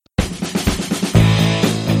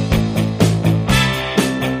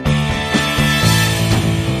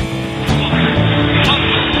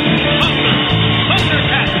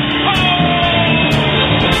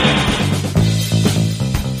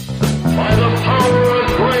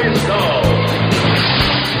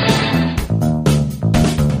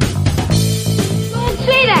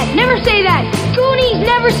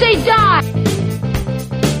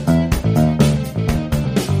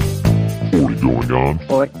on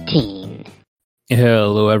 14.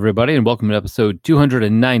 Hello, everybody, and welcome to episode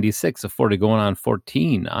 296 of 40 Going on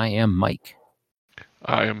 14. I am Mike.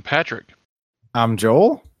 I am Patrick. I'm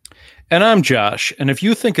Joel. And I'm Josh. And if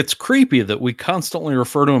you think it's creepy that we constantly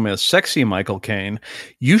refer to him as sexy Michael Caine,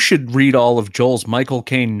 you should read all of Joel's Michael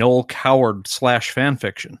Caine Noel Coward /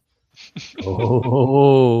 fanfiction.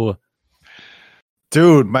 Oh,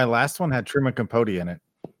 Dude, my last one had Truman Capote in it.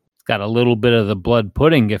 it's got a little bit of the blood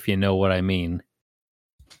pudding, if you know what I mean.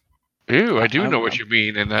 Ew, I do know what you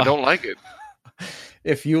mean, and I don't like it.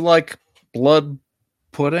 If you like blood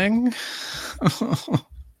pudding,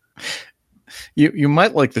 you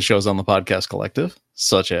might like the shows on the Podcast Collective,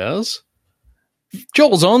 such as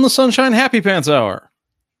Joel's Own The Sunshine Happy Pants Hour.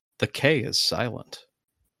 The K is silent.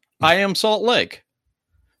 I Am Salt Lake.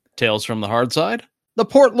 Tales from the Hard Side. The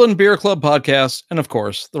Portland Beer Club Podcast. And, of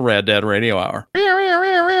course, the Rad Dad Radio Hour.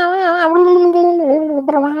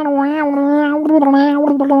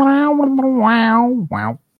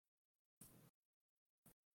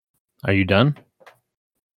 Are you done?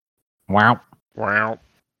 Wow. Wow.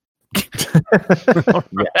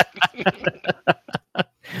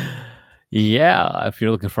 Yeah, if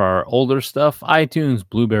you're looking for our older stuff, iTunes,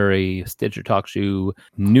 Blueberry, Stitcher, TalkShoe,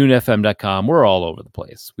 NoonFM.com, we're all over the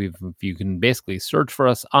place. You can basically search for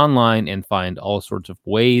us online and find all sorts of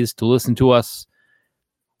ways to listen to us.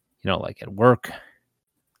 Like at work,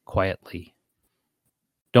 quietly.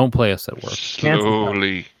 Don't play us at work.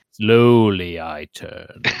 Slowly. Slowly I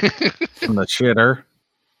turn. From the shitter.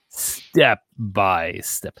 Step by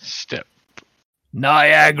step. Step.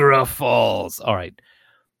 Niagara Falls. All right.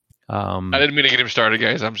 I didn't mean to get him started,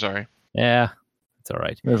 guys. I'm sorry. Yeah, it's all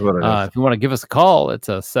right. Here's what it is. If you want to give us a call, it's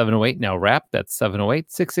a 708 now wrap. That's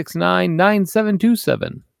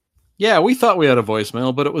 708-669-9727. Yeah, we thought we had a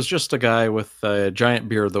voicemail, but it was just a guy with a giant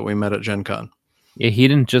beard that we met at Gen Con. Yeah, he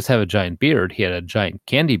didn't just have a giant beard. He had a giant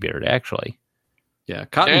candy beard, actually. Yeah,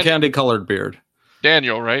 cotton candy colored beard.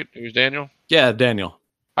 Daniel, right? It was Daniel? Yeah, Daniel.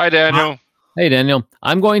 Hi, Daniel. Hey, Daniel.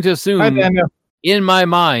 I'm going to assume... Hi, Daniel. In my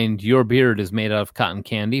mind, your beard is made out of cotton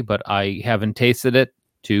candy, but I haven't tasted it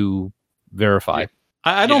to verify. Yeah.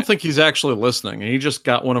 I don't think he's actually listening. He just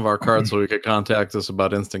got one of our cards so he could contact us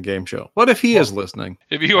about Instant Game Show. What if he is listening?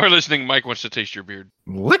 If you are listening, Mike wants to taste your beard.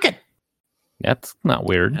 Lick it. That's not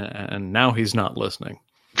weird. And now he's not listening.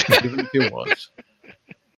 Even if he was.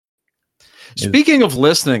 Speaking of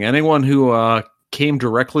listening, anyone who came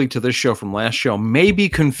directly to this show from last show may be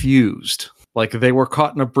confused. Like they were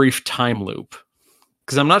caught in a brief time loop.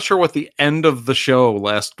 Because I'm not sure what the end of the show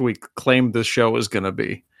last week claimed this show was going to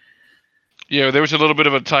be. Yeah, there was a little bit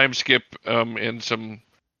of a time skip in some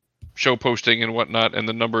show posting and whatnot, and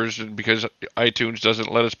the numbers, because iTunes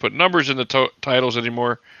doesn't let us put numbers in the titles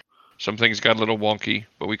anymore, some things got a little wonky,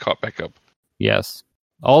 but we caught back up. Yes.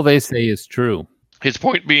 All they say is true. His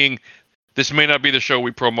point being, this may not be the show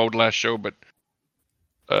we promoted last show, but...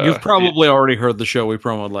 You've probably already heard the show we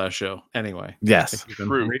promoted last show. Anyway. Yes.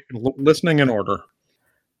 True. Listening in order.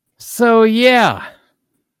 So, yeah.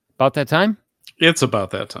 About that time? It's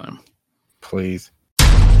about that time. Please.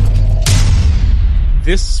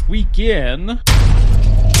 This weekend,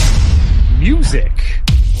 music,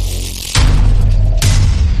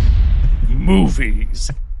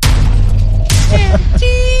 movies, and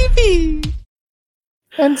TV,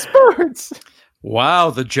 And sports.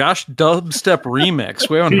 Wow, the Josh Dubstep remix.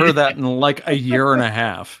 We haven't heard that in like a year and a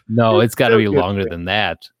half. No, it's got to be still good. longer than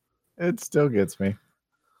that. It still gets me.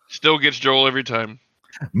 Still gets Joel every time.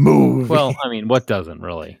 Movie. Well, I mean, what doesn't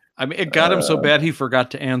really? I mean, it got him so bad he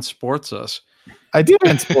forgot to and sports us. I did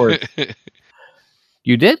in sports.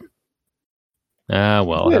 You did?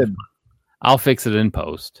 Well, I did. I'll fix it in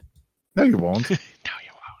post. No, you won't. No,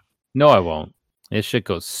 you won't. No, I won't. This shit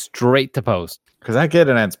goes straight to post. Because I get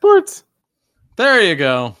it in sports. There you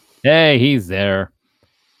go. Hey, he's there.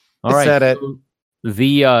 All I right. said it. So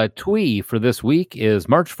the twee for this week is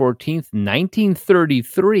March 14th,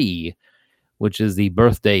 1933, which is the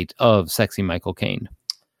birth date of sexy Michael Caine.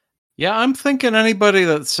 Yeah, I'm thinking anybody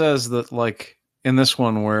that says that, like, in this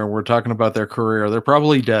one where we're talking about their career, they're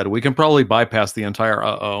probably dead. We can probably bypass the entire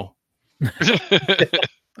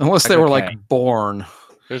unless they were, like, born.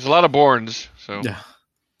 There's a lot of Borns, so... Yeah.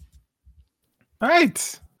 All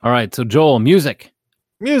right. All right, so Joel, music.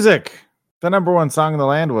 Music. The number one song in the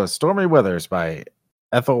land was Stormy Weathers by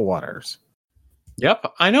Ethel Waters.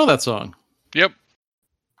 Yep, I know that song. Yep.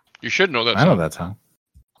 You should know that I know song. that song.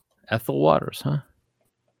 Ethel Waters, huh?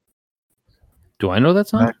 Do I know that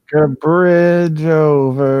song? Like a bridge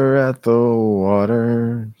over Ethel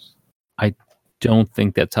Waters. I don't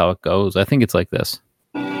think that's how it goes. I think it's like this.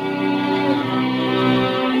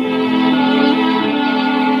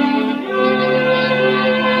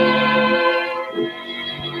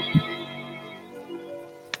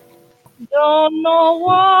 don't know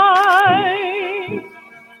why.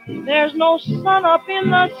 There's no sun up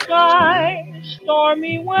in the sky.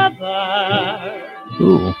 Stormy weather.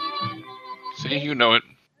 Ooh, See, you know it.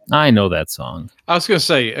 I know that song. I was going to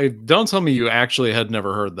say, don't tell me you actually had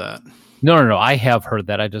never heard that. No. I have heard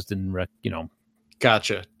that. I just didn't,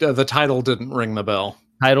 Gotcha. The title didn't ring the bell.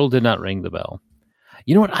 title did not ring the bell.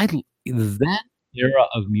 You know what? That era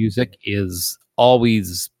of music is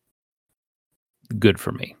always good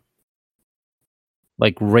for me.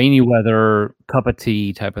 Like rainy weather, cup of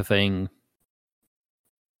tea type of thing.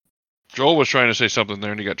 Joel was trying to say something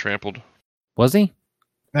there and he got trampled. Was he?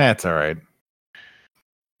 That's all right.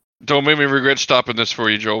 Don't make me regret stopping this for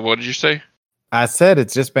you, Joel. What did you say? I said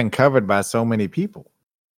it's just been covered by so many people.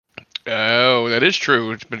 Oh, that is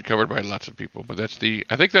true. It's been covered by lots of people, but I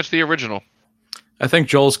think that's the original. I think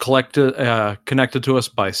Joel's connected to us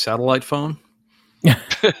by satellite phone.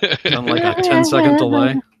 On like a 10-second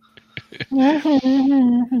delay.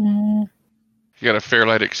 You got a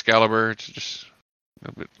Fairlight Excalibur. It's just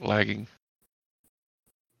a bit lagging.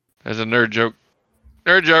 As a nerd joke.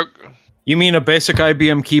 Nerd joke. You mean a basic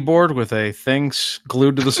IBM keyboard with a thing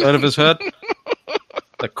glued to the side of his head?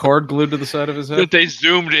 The cord glued to the side of his head? That they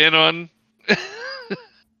zoomed in on.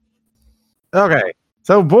 Okay.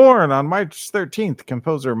 So born on March 13th,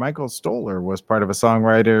 composer Michael Stoller was part of a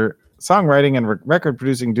songwriting and record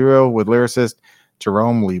producing duo with lyricist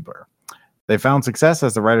Jerome Lieber. They found success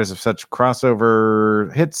as the writers of such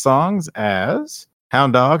crossover hit songs as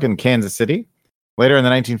Hound Dog and Kansas City. Later in the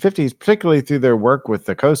 1950s, particularly through their work with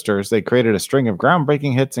the Coasters, they created a string of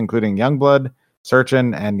groundbreaking hits, including Youngblood,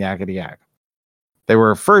 Searchin', and Yakety Yak. They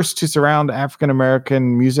were first to surround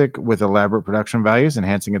African-American music with elaborate production values,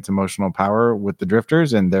 enhancing its emotional power with the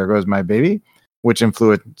Drifters and There Goes My Baby, which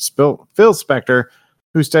influenced Phil Spector,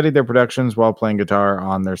 who studied their productions while playing guitar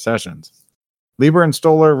on their sessions. Lieber and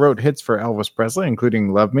Stoller wrote hits for Elvis Presley,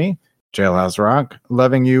 including Love Me, Jailhouse Rock,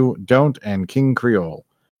 Loving You, Don't, and King Creole.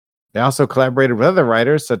 They also collaborated with other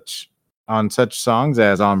writers on such songs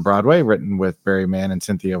as On Broadway, written with Barry Mann and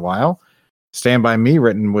Cynthia Weil, Stand By Me,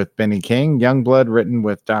 written with Benny King, Youngblood, written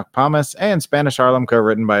with Doc Pomus, and Spanish Harlem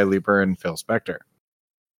co-written by Lieber and Phil Spector.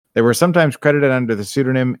 They were sometimes credited under the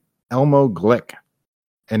pseudonym Elmo Glick.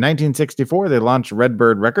 In 1964, they launched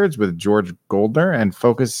Redbird Records with George Goldner and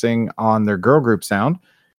focusing on their girl group sound.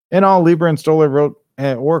 In all, Lieber and Stoller wrote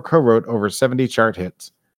or co-wrote over 70 chart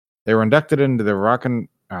hits. They were inducted into the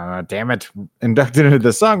inducted into the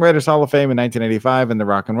Songwriters Hall of Fame in 1985 and the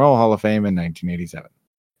Rock and Roll Hall of Fame in 1987.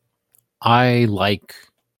 I like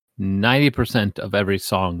 90% of every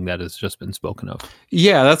song that has just been spoken of.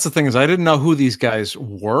 Yeah, that's the thing is I didn't know who these guys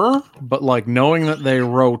were, but like knowing that they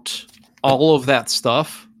wrote all of that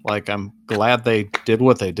stuff, like I'm glad they did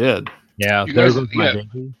what they did. Yeah, you guys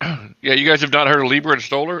have not heard of Lieber and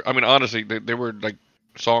Stoller? I mean, honestly, they were like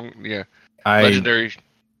legendary.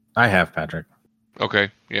 I have, Patrick.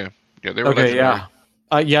 Okay, yeah, they were okay, legendary. Yeah.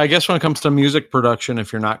 I guess when it comes to music production,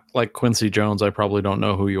 if you're not like Quincy Jones, I probably don't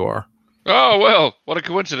know who you are. Oh well, what a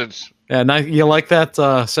coincidence! Yeah, you like that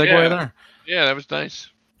segue there? Yeah, that was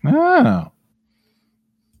nice. Oh.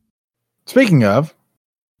 Speaking of,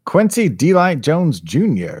 Quincy Delight Jones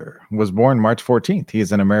Jr. was born March 14th. He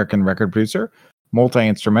is an American record producer,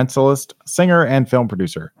 multi-instrumentalist, singer, and film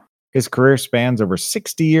producer. His career spans over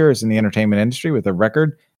 60 years in the entertainment industry with a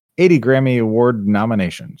record 80 Grammy Award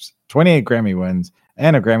nominations, 28 Grammy wins,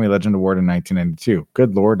 and a Grammy Legend Award in 1992.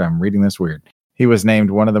 Good Lord, I'm reading this weird. He was named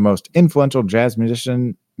one of the most influential jazz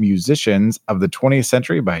musicians of the 20th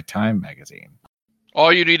century by Time magazine.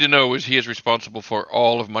 All you need to know is he is responsible for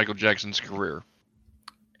all of Michael Jackson's career.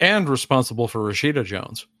 And responsible for Rashida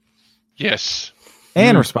Jones. Yes.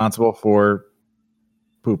 And responsible for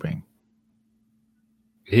pooping.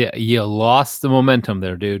 Yeah, you lost the momentum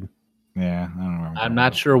there, dude. Yeah, I don't know. I'm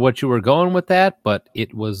not sure what you were going with that, but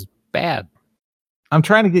it was bad. I'm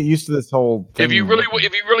trying to get used to this whole thing. If you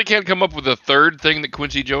really can't come up with a third thing that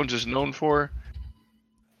Quincy Jones is known for,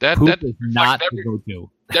 Poop is not the go-to.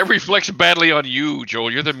 That reflects badly on you, Joel.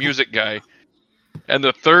 You're the music guy. And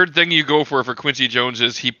the third thing you go for Quincy Jones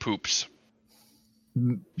is he poops.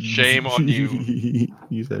 Shame on you.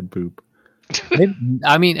 You said poop.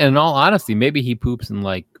 I mean, in all honesty, maybe he poops in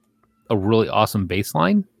like a really awesome bass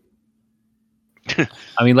line.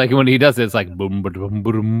 I mean, like when he does it, it's like boom, boom,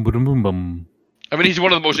 boom, boom, boom, boom. I mean, he's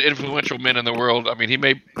one of the most influential men in the world. I mean,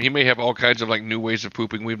 he may have all kinds of like new ways of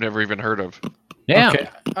pooping we've never even heard of. Yeah.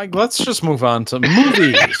 Okay. Let's just move on to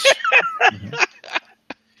movies.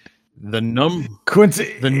 The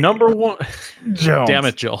number one. Jones. Damn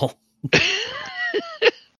it, Joel.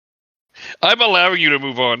 I'm allowing you to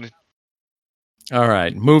move on. All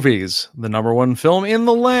right, movies. The number one film in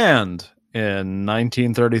the land In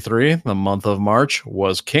 1933, the month of March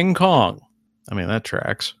was King Kong. I mean, that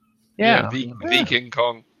tracks. Yeah. The King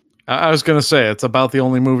Kong. I was going to say, it's about the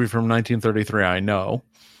only movie from 1933 I know.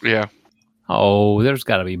 Yeah. Oh, there's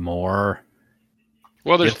got to be more.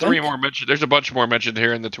 Well, there's You three think? more mentioned. There's a bunch more mentioned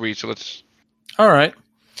here in the tweet, so let's. All right.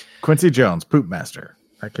 Quincy Jones, Poop Master.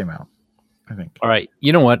 That came out, I think. All right.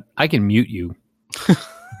 You know what? I can mute you.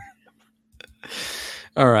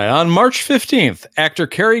 All right. On March 15th, actor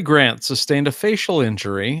Cary Grant sustained a facial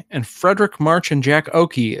injury, and Frederick March and Jack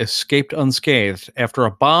Oakey escaped unscathed after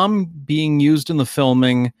a bomb being used in the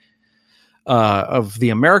filming of the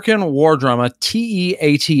American war drama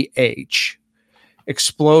TEATH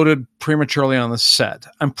exploded prematurely on the set.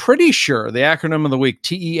 I'm pretty sure the acronym of the week,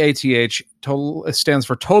 TEATH, stands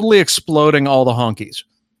for Totally Exploding All the Honkies.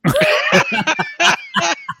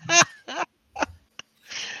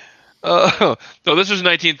 So this was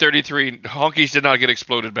 1933. Honkies did not get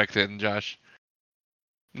exploded back then, Josh.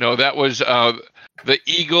 No, that was the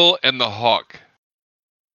Eagle and the Hawk.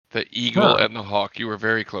 The Eagle and the Hawk. You were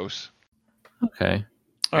very close. Okay.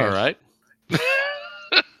 All right.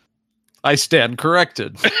 I stand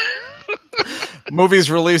corrected.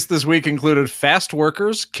 Movies released this week included Fast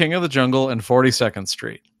Workers, King of the Jungle, and 42nd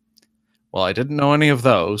Street. Well, I didn't know any of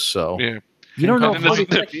those, so... Yeah. You don't know And then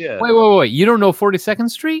 42nd. Wait. You don't know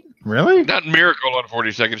 42nd Street? Really? Not Miracle on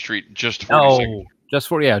 42nd Street, just 42nd. No. Just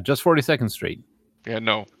 42nd Street. Yeah,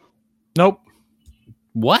 no. Nope.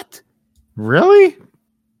 What? Really?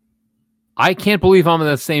 I can't believe I'm in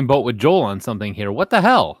the same boat with Joel on something here. What the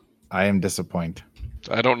hell? I am disappointed.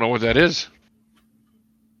 I don't know what that is.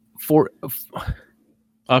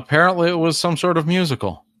 Apparently it was some sort of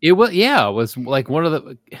musical. It was like one of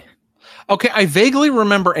the... Okay, I vaguely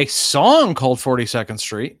remember a song called 42nd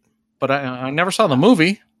Street, but I never saw the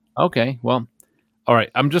movie. Okay, well, all right.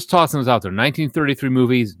 I'm just tossing this out there. 1933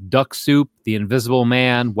 movies: Duck Soup, The Invisible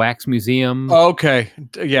Man, Wax Museum. Okay,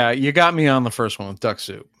 yeah, you got me on the first one with Duck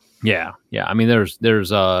Soup. Yeah. I mean,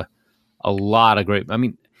 there's a lot of great. I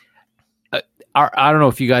mean, I don't know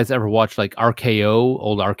if you guys ever watched like old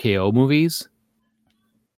RKO movies,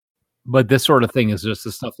 but this sort of thing is just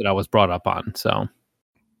the stuff that I was brought up on. So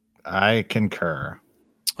I concur.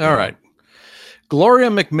 All right. Gloria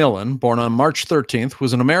McMillan, born on March 13th,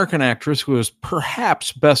 was an American actress who is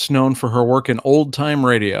perhaps best known for her work in old-time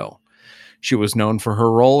radio. She was known for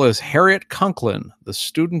her role as Harriet Conklin, the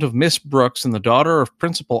student of Miss Brooks and the daughter of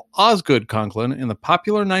Principal Osgood Conklin in the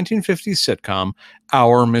popular 1950s sitcom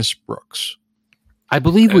Our Miss Brooks. I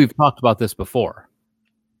believe we've talked about this before.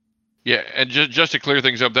 Yeah, and just to clear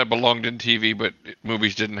things up, that belonged in TV, but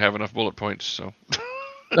movies didn't have enough bullet points, so...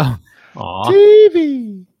 Aw.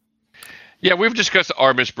 TV. Yeah, we've discussed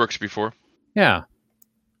Our Miss Brooks before. Yeah.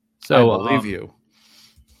 So I believe you.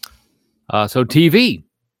 So TV.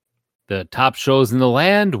 The top shows in the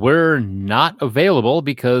land were not available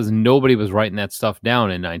because nobody was writing that stuff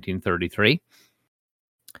down in 1933.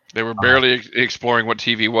 They were barely exploring what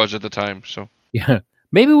TV was at the time, so... Yeah,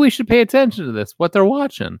 maybe we should pay attention to this, what they're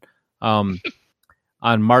watching.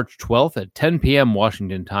 On March 12th at 10 p.m.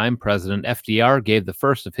 Washington time, President FDR gave the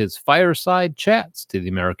first of his fireside chats to the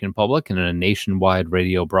American public in a nationwide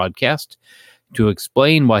radio broadcast. To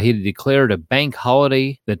explain why he declared a bank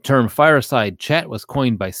holiday, the term fireside chat was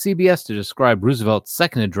coined by CBS to describe Roosevelt's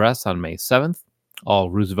second address on May 7th.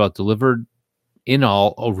 Roosevelt delivered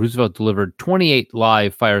 28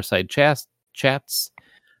 live fireside chats,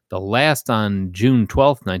 the last on June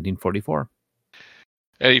 12th, 1944.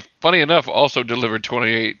 And he, funny enough, also delivered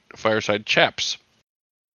 28 fireside chaps.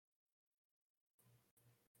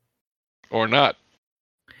 Or not.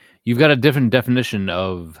 You've got a different definition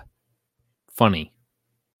of funny.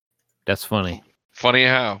 That's funny. Funny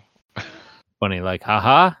how? Funny, like,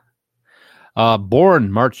 haha.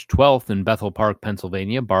 Born March 12th in Bethel Park,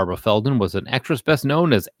 Pennsylvania, Barbara Feldon was an actress best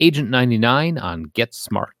known as Agent 99 on Get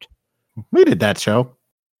Smart. We did that show.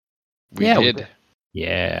 We Yeah, did.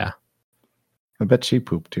 Yeah. I bet she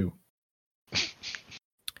pooped too.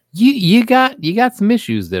 You got some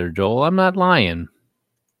issues there, Joel. I'm not lying.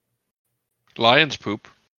 Lions poop.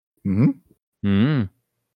 Mm-hmm.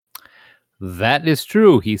 That is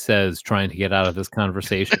true, he says, trying to get out of this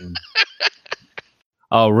conversation.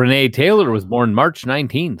 Renee Taylor was born March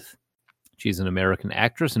 19th. She's an American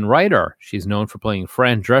actress and writer. She's known for playing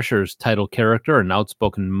Fran Drescher's title character and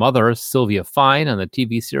outspoken mother, Sylvia Fine, on the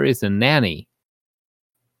TV series The Nanny.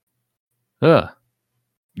 Ugh.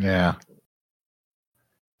 Yeah.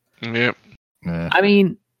 Yep, I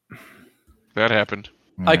mean, that happened.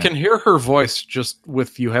 I can hear her voice just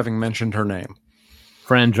with you having mentioned her name.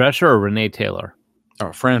 Fran Drescher or Renee Taylor?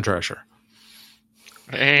 Oh, Fran Drescher.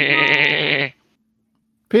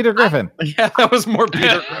 Peter Griffin. Yeah, that was more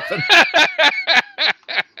Peter Griffin.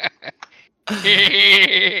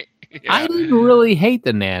 I didn't really hate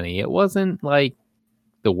The Nanny. It wasn't like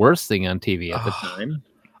the worst thing on TV at the time.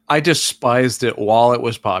 I despised it while it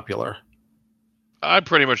was popular. I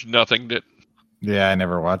pretty much nothinged it. Yeah, I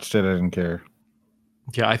never watched it. I didn't care.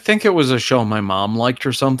 Yeah, I think it was a show my mom liked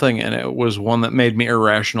or something, and it was one that made me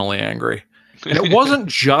irrationally angry. And it wasn't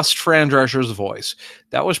just Fran Drescher's voice.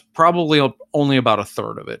 That was probably only about a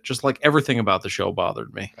third of it. Just like everything about the show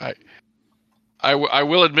bothered me. I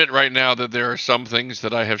will admit right now that there are some things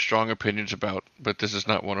that I have strong opinions about, but this is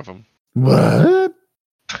not one of them. What?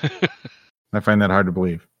 I find that hard to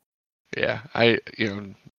believe. Yeah,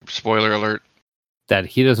 spoiler alert. That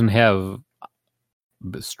he doesn't have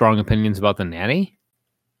strong opinions about The Nanny?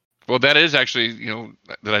 Well, that is actually,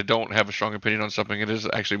 that I don't have a strong opinion on something. It is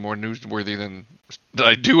actually more newsworthy than that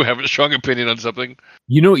I do have a strong opinion on something.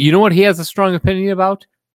 You know what he has a strong opinion about?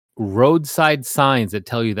 Roadside signs that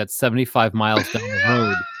tell you that 75 miles down the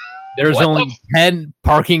road, there's only 10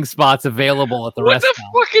 parking spots available at the restaurant.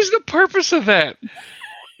 What the fuck is the purpose of that?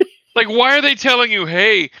 Like, why are they telling you,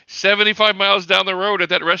 hey, 75 miles down the road at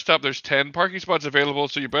that rest stop, there's 10 parking spots available,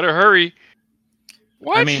 so you better hurry?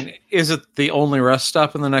 What? I mean, is it the only rest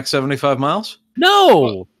stop in the next 75 miles?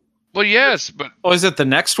 No. Well, yes, but... Oh, is it the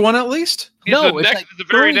next one at least? No, it's the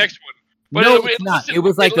very next one. But no, it's not. It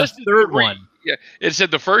was like the third one. Yeah, it said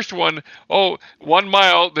the first one, 1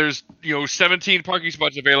 mile, there's 17 parking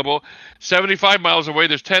spots available. 75 miles away,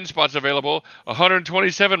 there's 10 spots available.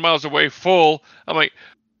 127 miles away, full. I'm like,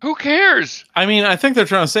 who cares? I mean, I think they're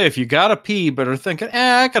trying to say if you gotta pee but are thinking,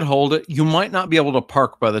 I could hold it, you might not be able to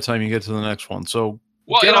park by the time you get to the next one. So,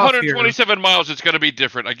 well, in 127 miles, it's going to be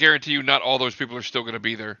different. I guarantee you, not all those people are still going to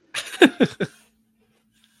be there.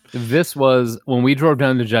 This was when we drove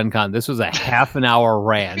down to Gen Con. This was a half an hour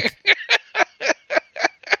rant.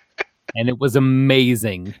 And it was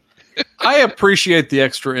amazing. I appreciate the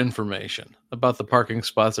extra information about the parking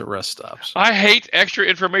spots at rest stops. I hate extra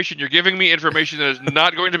information. You're giving me information that is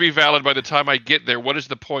not going to be valid by the time I get there. What is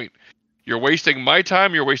the point? You're wasting my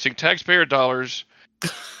time. You're wasting taxpayer dollars.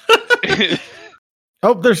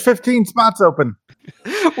 Oh, there's 15 spots open.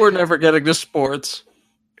 We're never getting to sports.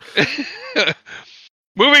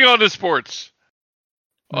 Moving on to sports.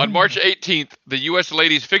 On March 18th, the U.S.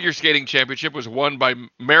 Ladies Figure Skating Championship was won by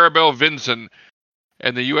Maribel Vinson,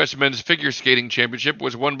 and the U.S. Men's Figure Skating Championship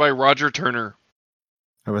was won by Roger Turner.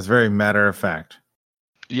 It was very matter of fact.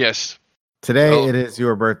 Yes. Today it is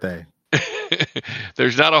your birthday.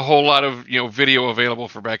 There's not a whole lot of video available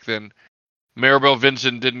for back then. Maribel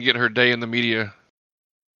Vinson didn't get her day in the media.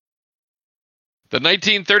 The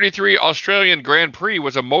 1933 Australian Grand Prix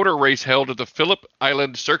was a motor race held at the Phillip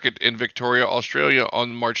Island Circuit in Victoria, Australia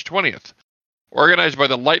on March 20th. Organized by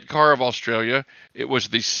the Light Car of Australia, it was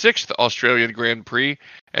the 6th Australian Grand Prix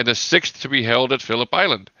and the 6th to be held at Phillip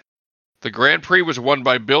Island. The Grand Prix was won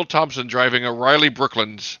by Bill Thompson driving a Riley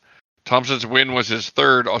Brooklands. Thompson's win was his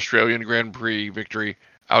 3rd Australian Grand Prix victory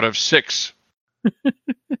out of 6. The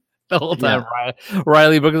whole time,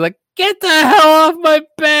 Riley Brook was like, "Get the hell off my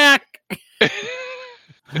back!"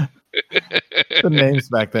 The names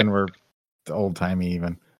back then were old timey,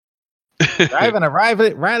 even. Driving a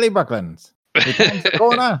Riley Brooklands.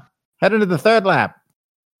 Going on. Heading to the 3rd lap.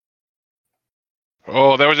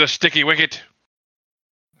 Oh, that was a sticky wicket.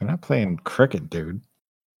 They're not playing cricket, dude.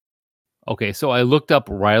 Okay, so I looked up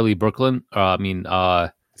Riley Brooklyn.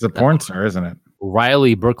 It's a porn star, isn't it?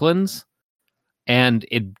 Riley Brooklands, and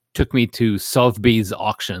it took me to Sotheby's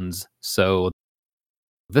auctions. So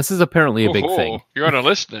this is apparently a big thing. You're on a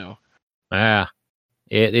list now. Yeah,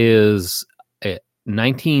 it is.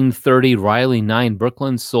 1930 Riley 9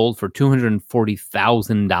 Brooklyn sold for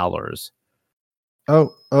 $240,000.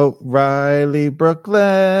 Oh, Riley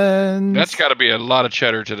Brooklyn. That's got to be a lot of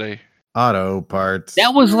cheddar today. Auto parts.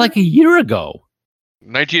 That was like a year ago.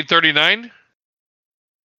 1939?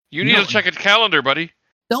 You need to check a calendar, buddy.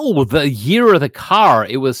 No, the year of the car.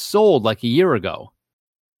 It was sold like a year ago.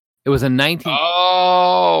 It was a 19...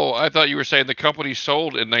 Oh, I thought you were saying the company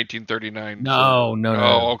sold in 1939. No.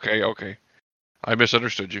 Oh, okay. I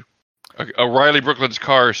misunderstood you. A Riley Brooklands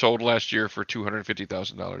car sold last year for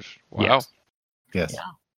 $250,000. Wow. Yes. Yeah.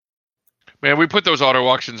 Man, we put those auto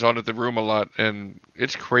auctions on at the room a lot, and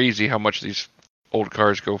it's crazy how much these old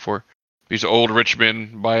cars go for. These old rich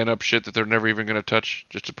men buying up shit that they're never even going to touch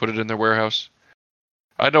just to put it in their warehouse.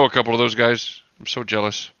 I know a couple of those guys. I'm so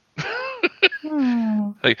jealous.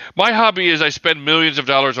 Like, my hobby is I spend millions of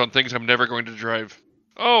dollars on things I'm never going to drive.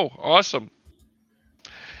 Oh, awesome.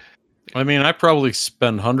 I mean, I probably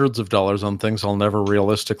spend hundreds of dollars on things I'll never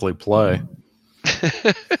realistically play.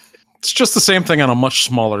 It's just the same thing on a much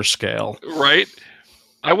smaller scale. Right?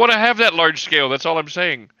 I want to have that large scale. That's all I'm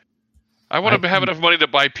saying. I want to have enough money to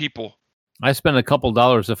buy people. I spent a couple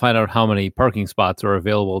dollars to find out how many parking spots are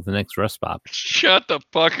available at the next rest stop. Shut the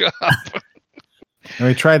fuck up. And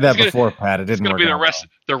we tried that before, Pat. It didn't It's work. going to be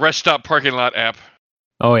the rest stop parking lot app.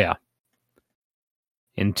 Oh, yeah.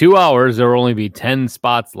 In 2 hours, there will only be 10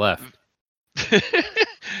 spots left.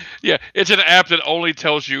 Yeah, it's an app that only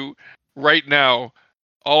tells you right now,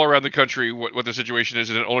 all around the country, what the situation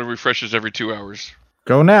is, and it only refreshes every 2 hours.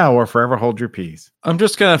 Go now or forever hold your peace. I'm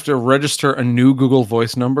just going to have to register a new Google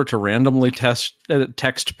Voice number to randomly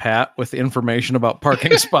text Pat with information about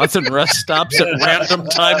parking spots and rest stops at random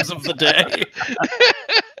times of the day.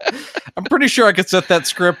 I'm pretty sure I could set that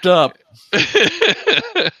script up.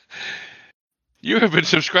 You have been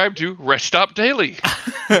subscribed to Rest Stop Daily.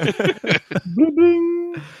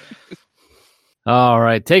 All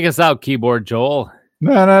right. Take us out, keyboard Joel.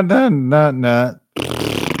 No.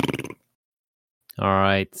 All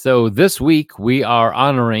right. So this week we are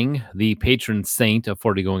honoring the patron saint of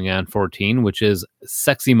 40 going on 14, which is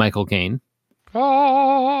Sexy Michael Caine.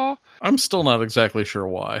 Oh, I'm still not exactly sure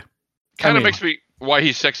why. kind of makes me why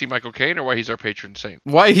he's Sexy Michael Caine or why he's our patron saint.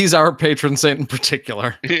 Why he's our patron saint in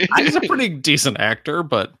particular. He's a pretty decent actor,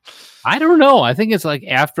 but I don't know. I think it's like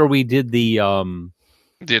after we did the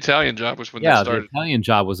Italian Job was when that started. The Italian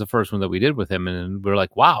Job was the first one that we did with him, and we were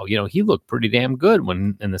like, wow, he looked pretty damn good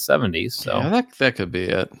when in the 70s. So yeah, that could be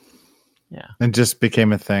it. Yeah, it just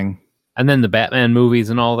became a thing. And then the Batman movies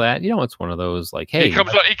and all that. It's one of those like, hey,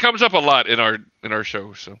 he comes up a lot in our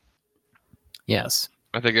show. So yes,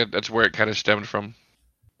 I think that's where it kind of stemmed from.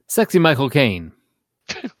 Sexy Michael Caine.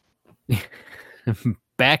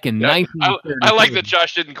 Back in 1930. I like that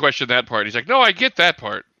Josh didn't question that part. He's like, no, I get that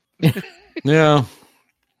part. Yeah.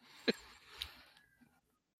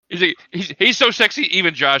 He's so sexy,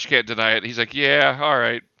 even Josh can't deny it. He's like, yeah, all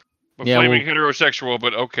right. Flaming heterosexual,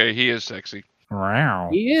 but okay, he is sexy. Wow.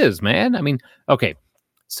 He is, man. I mean, okay.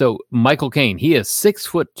 So Michael Caine, he is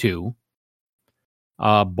 6'2",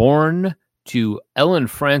 born to Ellen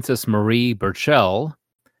Frances Marie Burchell,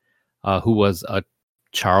 who was a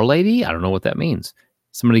char lady. I don't know what that means.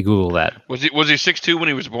 Somebody Google that. Was he 6'2" when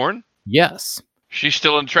he was born? Yes. She's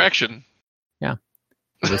still in traction. Yeah.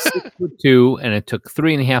 He was 6'2", and it took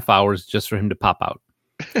 3.5 hours just for him to pop out.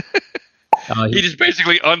 He just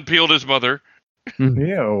basically unpeeled his mother.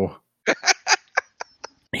 Ew.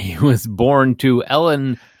 He was born to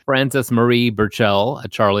Ellen Frances Marie Burchell, a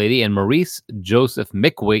char lady, and Maurice Joseph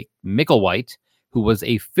Micklewhite, who was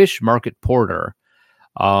a fish market porter.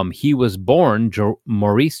 He was born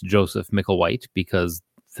Maurice Joseph Micklewhite because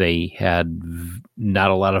they had not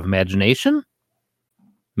a lot of imagination.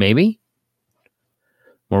 Maybe.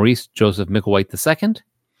 Maurice Joseph Micklewhite II.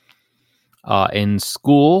 In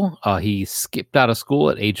school, he skipped out of school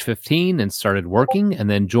at age 15 and started working, and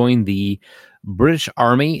then joined the British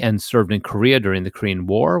Army and served in Korea during the Korean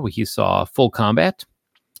War, where he saw full combat.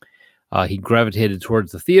 He gravitated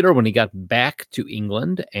towards the theater when he got back to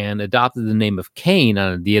England and adopted the name of Caine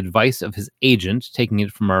on the advice of his agent, taking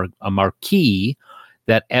it from a marquee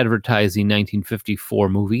that advertised the 1954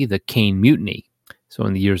 movie, The Caine Mutiny. So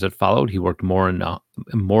in the years that followed, he worked more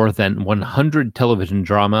than 100 television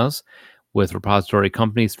dramas with repository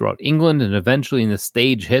companies throughout England, and eventually in the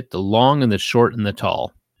stage hit The Long and the Short and the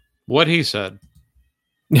Tall. What he said.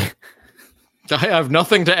 I have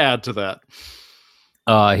nothing to add to that.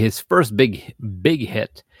 His first big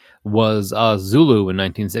hit was Zulu in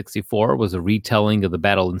 1964. Was a retelling of the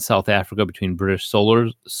battle in South Africa between British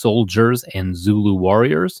soldiers and Zulu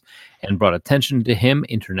warriors, and brought attention to him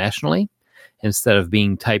internationally. Instead of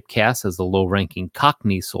being typecast as the low-ranking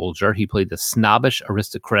Cockney soldier, he played the snobbish,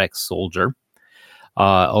 aristocratic soldier.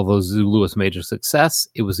 Although Zulu was a major success,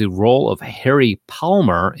 it was the role of Harry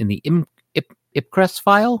Palmer in the Ipcress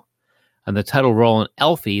File, and the title role in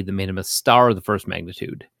Alfie that made him a star of the first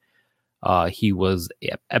magnitude. He was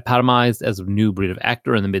epitomized as a new breed of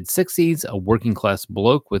actor in the mid-'60s, a working-class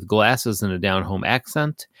bloke with glasses and a down-home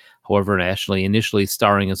accent. However, initially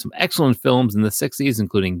starring in some excellent films in the 60s,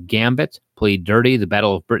 including Gambit, Played Dirty, The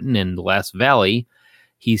Battle of Britain, and The Last Valley,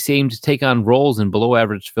 he seemed to take on roles in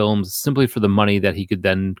below-average films simply for the money that he could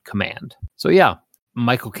then command. So yeah,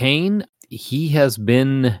 Michael Caine, he has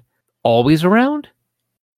been always around?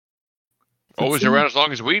 Always around as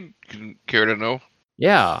long as we can care to know.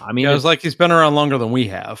 Yeah, I mean... Yeah, it's like he's been around longer than we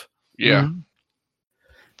have. Yeah. Mm-hmm.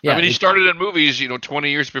 Yeah, I mean, he started in movies, 20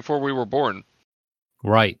 years before we were born.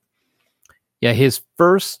 Right. Yeah, his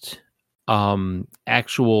first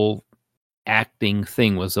actual acting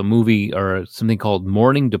thing was a movie or something called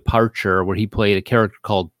Morning Departure, where he played a character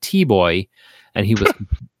called T-Boy, and he was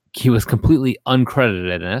he was completely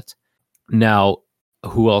uncredited in it. Now,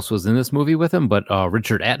 who else was in this movie with him but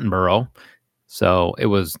Richard Attenborough? So it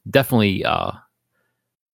was definitely a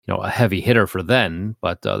heavy hitter for then,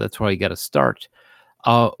 but that's where he got to start.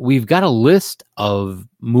 We've got a list of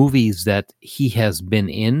movies that he has been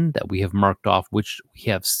in that we have marked off, which we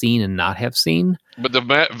have seen and not have seen. But the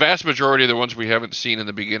vast majority of the ones we haven't seen in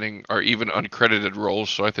the beginning are even uncredited roles,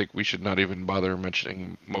 so I think we should not even bother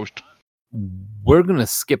mentioning most. We're going to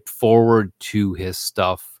skip forward to his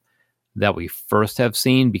stuff that we first have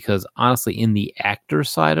seen because, honestly, in the actor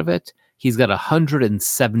side of it, he's got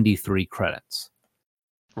 173 credits.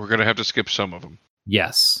 We're going to have to skip some of them.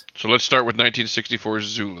 Yes. So let's start with 1964's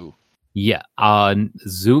Zulu. Yeah.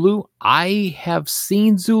 Zulu, I have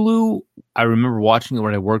seen Zulu. I remember watching it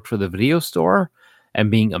when I worked for the video store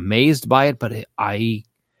and being amazed by it, but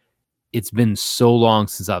it's been so long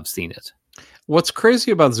since I've seen it. What's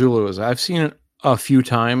crazy about Zulu is I've seen it a few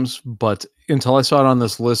times, but until I saw it on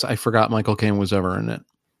this list, I forgot Michael Caine was ever in it.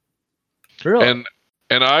 Really?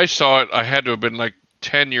 And I saw it, I had to have been like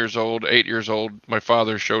 10 years old, 8 years old. My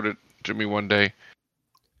father showed it to me one day.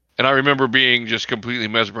 And I remember being just completely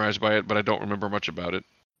mesmerized by it, but I don't remember much about it.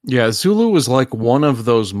 Yeah, Zulu was like one of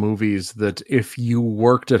those movies that if you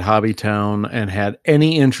worked at Hobbytown and had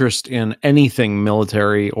any interest in anything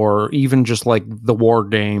military or even just like the war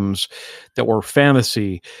games that were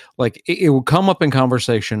fantasy, like it would come up in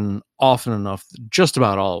conversation often enough that just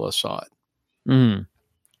about all of us saw it. Mm.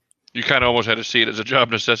 You kind of almost had to see it as a job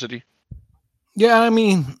necessity. Yeah, I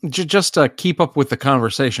mean, just to keep up with the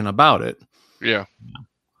conversation about it. Yeah.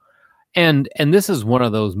 And this is one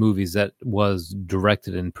of those movies that was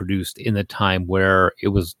directed and produced in the time where it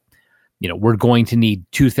was, we're going to need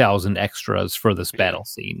 2,000 extras for this battle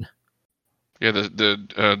scene. Yeah,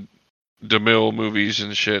 the DeMille movies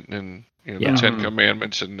and shit, and the Ten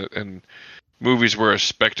Commandments and movies were a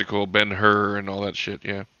spectacle, Ben-Hur and all that shit.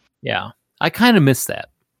 Yeah. Yeah, I kind of miss that.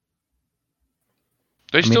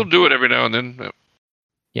 They still do it every now and then.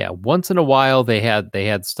 Yeah, once in a while they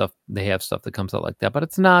have stuff that comes out like that, but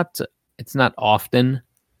it's not often.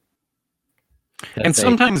 And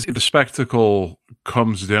sometimes the spectacle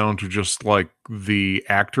comes down to just like the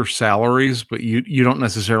actor salaries, but you don't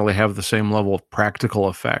necessarily have the same level of practical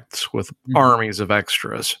effects with armies of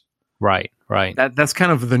extras. Right. That's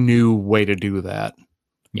kind of the new way to do that.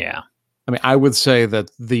 Yeah. I mean, I would say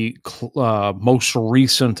that the most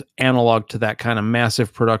recent analog to that kind of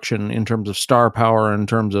massive production in terms of star power, in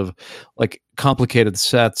terms of like complicated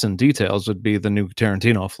sets and details, would be the new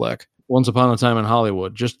Tarantino flick, Once Upon a Time in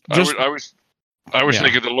Hollywood. I was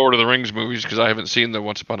thinking the Lord of the Rings movies because I haven't seen the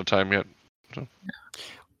Once Upon a Time yet. So.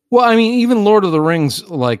 Well, I mean, even Lord of the Rings,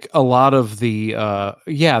 like a lot of the,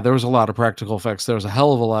 there was a lot of practical effects. There was a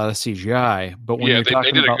hell of a lot of CGI. But when you're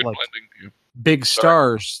talking about like big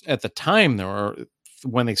stars at the time,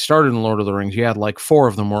 when they started in Lord of the Rings, you had like 4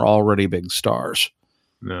 of them were already big stars.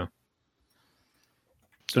 Yeah.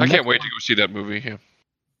 So I can't wait to go see that movie. Yeah.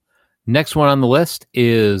 Next one on the list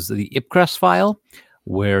is the Ipcress File,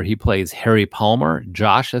 where he plays Harry Palmer.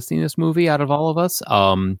 Josh has seen this movie out of all of us.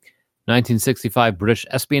 1965 British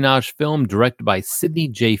espionage film directed by Sidney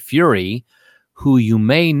J. Fury, who you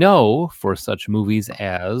may know for such movies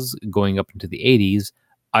as, going up into the 80s,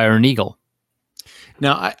 Iron Eagle.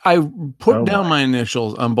 Now, I put down my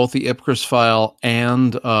initials on both the Ipcress File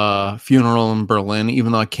and Funeral in Berlin,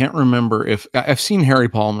 even though I can't remember if I've seen Harry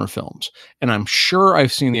Palmer films, and I'm sure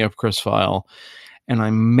I've seen the Ipcress File, and I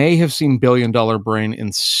may have seen Billion Dollar Brain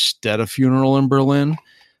instead of Funeral in Berlin.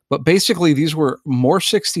 But basically, these were more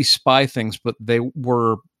 60s spy things, but they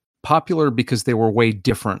were popular because they were way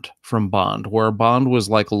different from Bond, where Bond was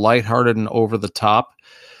like lighthearted and over the top.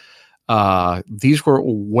 These were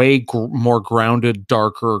way more grounded,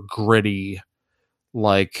 darker, gritty.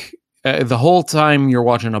 Like the whole time you're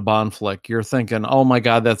watching a Bond flick, you're thinking, "Oh my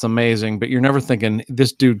God, that's amazing!" But you're never thinking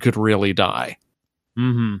this dude could really die.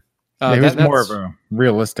 Mm-hmm. He was more of a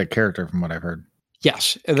realistic character, from what I've heard.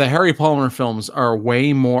 Yes, the Harry Palmer films are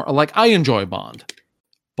way more like I enjoy Bond,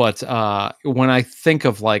 but when I think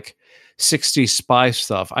of like 60s spy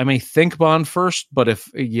stuff, I may think Bond first. But if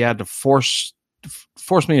you had to force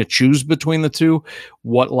me to choose between the two,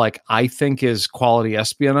 what like I think is quality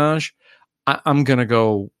espionage, I'm gonna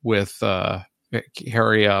go with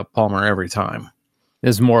Harry Palmer every time.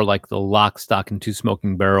 This is more like the Lock, Stock, and Two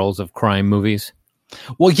Smoking Barrels of crime movies.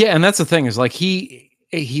 Well, yeah, and that's the thing is like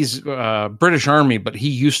he's British Army, but he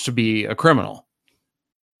used to be a criminal.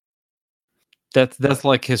 That's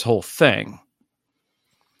like his whole thing.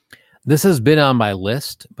 This has been on my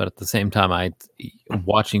list, but at the same time,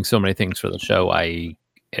 watching so many things for the show,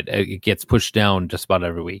 it gets pushed down just about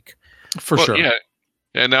every week. For sure. Yeah,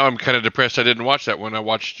 And now I'm kind of depressed I didn't watch that one. I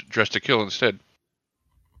watched Dress to Kill instead.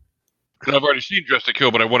 Because I've already seen Dress to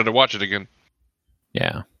Kill, but I wanted to watch it again.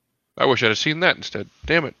 Yeah. I wish I'd have seen that instead.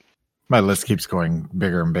 Damn it. My list keeps going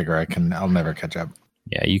bigger and bigger. I'll never catch up.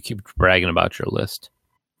 Yeah, you keep bragging about your list.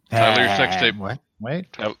 Tyler, your sex tape. What? Wait.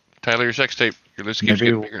 Tyler, your sex tape. Your list keeps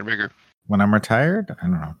getting bigger and bigger. When I'm retired? I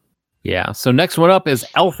don't know. Yeah. So next one up is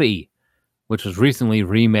Elfie, which was recently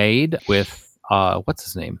remade with what's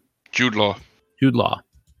his name? Jude Law. Jude Law.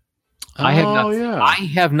 Oh, I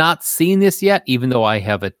have not seen this yet, even though it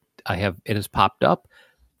has popped up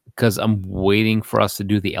because I'm waiting for us to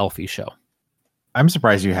do the Elfie show. I'm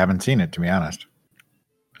surprised you haven't seen it, to be honest.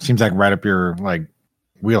 Seems like right up your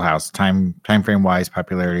wheelhouse, time frame wise,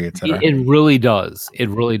 popularity, etc. It really does. It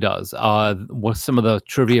really does. What some of the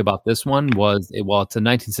trivia about this one was? It's a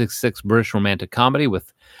 1966 British romantic comedy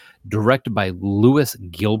directed by Lewis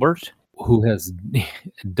Gilbert, who has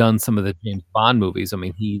done some of the James Bond movies. I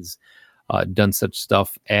mean, he's done such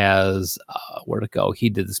stuff as where'd it go? He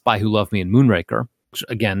did The Spy Who Loved Me and Moonraker, which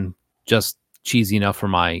again, just cheesy enough for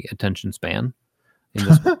my attention span.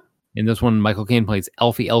 In this one, Michael Caine plays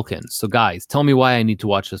Alfie Elkins. So, guys, tell me why I need to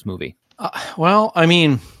watch this movie. Well, I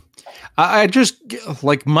mean, I just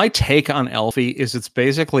like my take on Alfie is it's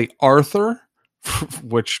basically Arthur,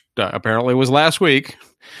 which apparently was last week,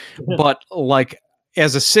 but like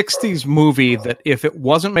as a 60s movie that if it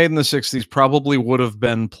wasn't made in the 60s probably would have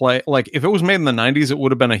been like if it was made in the 90s, it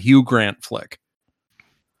would have been a Hugh Grant flick.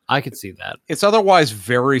 I could see that. It's otherwise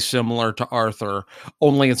very similar to Arthur,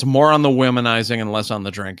 only it's more on the womanizing and less on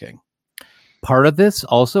the drinking. Part of this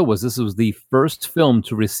also was the first film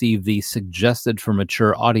to receive the suggested for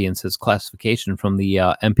mature audiences classification from the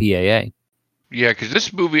MPAA. Yeah, because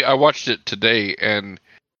this movie, I watched it today, and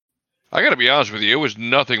I got to be honest with you, it was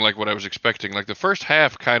nothing like what I was expecting. Like the first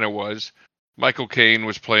half kind of was. Michael Caine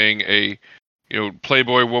was playing a,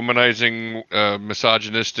 playboy womanizing,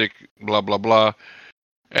 misogynistic, blah, blah, blah.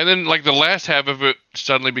 And then, like, the last half of it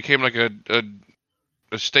suddenly became like a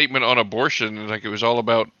statement on abortion. And, like, it was all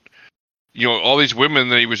about, all these women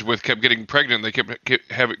that he was with kept getting pregnant. They kept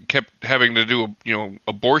having to do,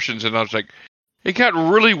 abortions. And I was like, it got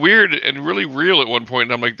really weird and really real at one point.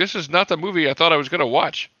 And I'm like, this is not the movie I thought I was going to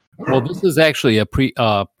watch. Well, this is actually a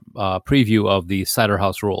preview of the Cider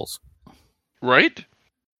House Rules. Right?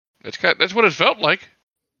 That's what it felt like.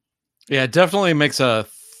 Yeah, it definitely makes a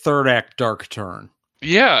third act dark turn.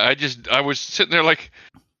 Yeah, I was sitting there like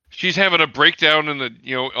she's having a breakdown in the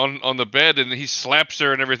on the bed and he slaps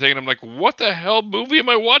her and everything and I'm like, what the hell movie am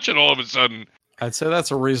I watching all of a sudden? I'd say that's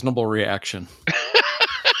a reasonable reaction.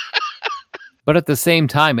 But at the same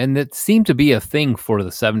time, and it seemed to be a thing for the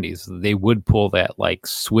 70s, they would pull that like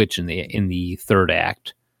switch in the third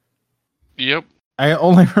act. Yep. I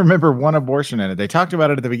only remember one abortion in it. They talked about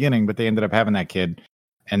it at the beginning, but they ended up having that kid.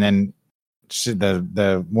 And then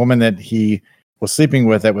the woman that he was sleeping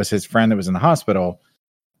with, that was his friend that was in the hospital,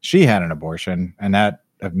 she had an abortion, and that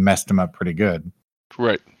messed him up pretty good.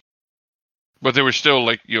 Right. But there was still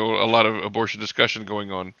like, a lot of abortion discussion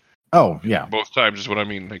going on. Oh, yeah. Both times is what I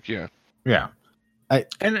mean. Like, yeah. Yeah.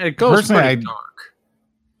 And it goes pretty dark.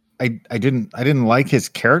 I didn't like his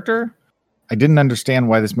character. I didn't understand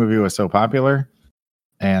why this movie was so popular.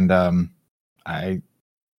 And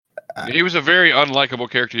he was a very unlikable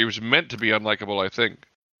character. He was meant to be unlikable, I think.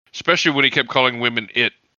 Especially when he kept calling women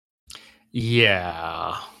it.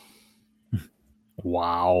 Yeah.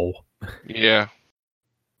 Wow. Yeah.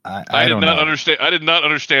 I did not understand. I did not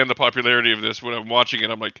understand the popularity of this when I'm watching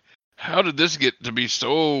it. I'm like, how did this get to be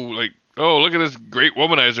so like? Oh, look at this great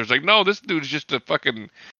womanizer. It's like, no, this dude's just a fucking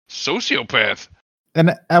sociopath.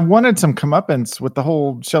 And I wanted some comeuppance with the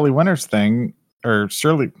whole Shelley Winters thing, or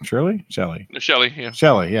Shelley,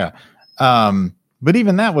 yeah. But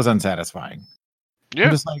even that was unsatisfying. Yeah,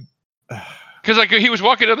 I'm just like, because like he was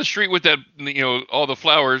walking down the street with that, all the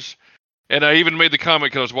flowers, and I even made the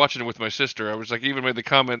comment because I was watching it with my sister. I was like, even made the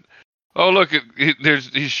comment, oh look,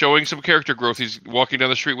 he's showing some character growth. He's walking down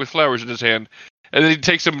the street with flowers in his hand, and then he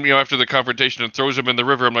takes them, after the confrontation and throws them in the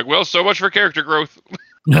river. I'm like, well, so much for character growth.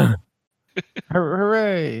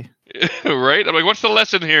 Hooray! Right? I'm like, what's the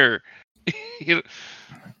lesson here?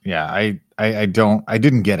 Yeah, I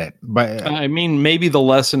didn't get it, but I mean, maybe the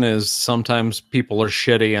lesson is sometimes people are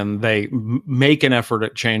shitty and they make an effort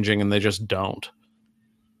at changing and they just don't.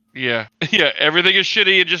 Yeah, everything is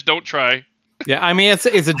shitty and just don't try. Yeah, I mean, it's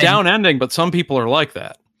a down ending, but some people are like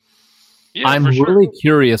that. Yeah, I'm really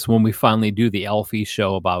curious when we finally do the Alfie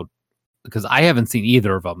show because I haven't seen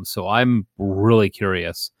either of them, so I'm really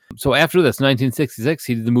curious. So after this, 1966,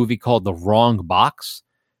 he did the movie called The Wrong Box,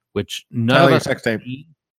 which none of us sex tape.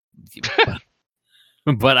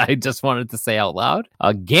 but I just wanted to say out loud,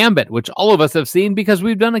 Gambit, which all of us have seen because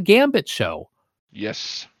we've done a Gambit show.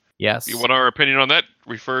 Yes. Yes. You want our opinion on that?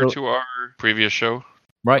 Refer to our previous show.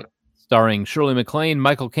 Right. Starring Shirley MacLaine,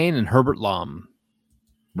 Michael Caine, and Herbert Lom.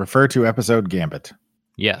 Refer to episode Gambit.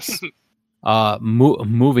 Yes.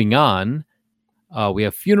 Moving on, we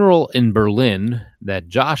have Funeral in Berlin that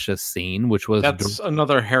Josh has seen, which was... That's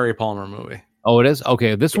another Harry Palmer movie. Oh, it is?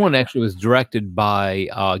 Okay, this one actually was directed by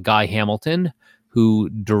Guy Hamilton, who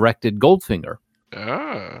directed Goldfinger.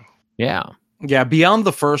 Ah. Yeah. Yeah, beyond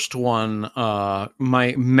the first one,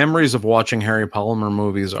 my memories of watching Harry Palmer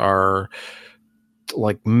movies are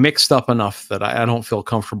like mixed up enough that I don't feel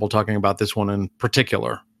comfortable talking about this one in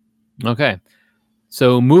particular. Okay.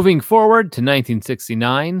 So moving forward to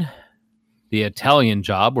 1969, The Italian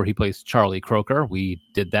Job, where he plays Charlie Croker. We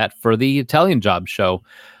did that for the Italian Job show.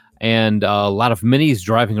 And a lot of minis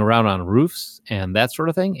driving around on roofs and that sort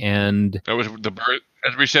of thing. And that was the birth,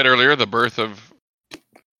 as we said earlier, the birth of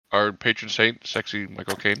our patron saint, Sexy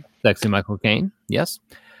Michael Caine. Sexy Michael Caine, yes.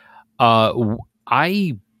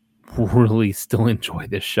 I really still enjoy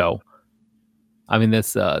this show. I mean,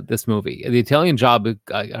 this movie, The Italian Job,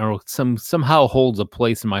 I don't know, somehow holds a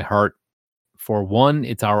place in my heart. For one,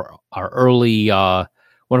 it's our early one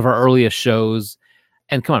of our earliest shows.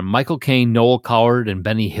 And come on, Michael Caine, Noel Coward, and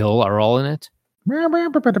Benny Hill are all in it. And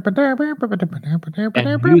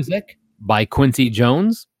music by Quincy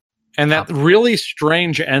Jones. And that really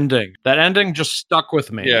strange ending. That ending just stuck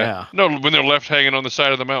with me. Yeah. No, when they're left hanging on the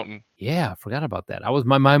side of the mountain. Yeah, I forgot about that.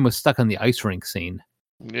 My mind was stuck on the ice rink scene.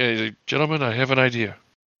 Yeah, he's like, gentlemen, I have an idea.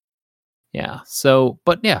 Yeah. So,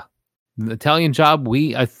 but yeah, The Italian Job.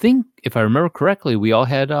 I think, if I remember correctly, we all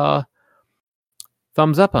had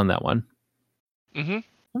thumbs up on that one. Mm-hmm.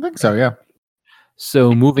 I think so, yeah.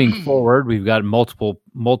 So moving forward, we've got multiple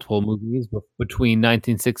movies between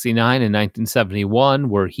 1969 and 1971,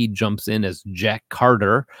 where he jumps in as Jack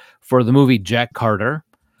Carter for the movie Jack Carter.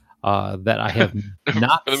 That I have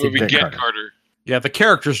not the seen. movie Get Carter. Yeah, the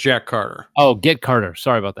character's Jack Carter. Oh, Get Carter.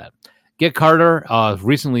 Sorry about that. Get Carter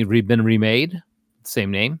recently been remade.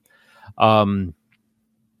 Same name.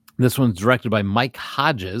 This one's directed by Mike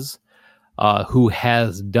Hodges, who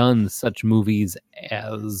has done such movies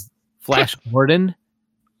as Flash Gordon.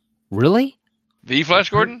 Really? The Flash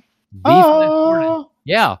Gordon? Flash Gordon.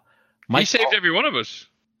 Yeah. He saved every one of us.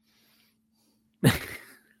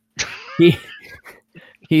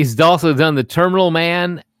 He's also done The Terminal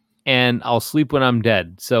Man and I'll Sleep When I'm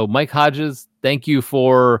Dead. So, Mike Hodges, thank you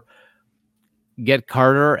for Get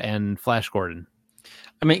Carter and Flash Gordon.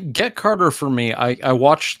 I mean, Get Carter for me, I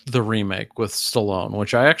watched the remake with Stallone,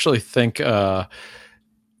 which I actually think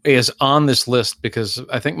is on this list because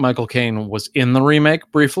I think Michael Caine was in the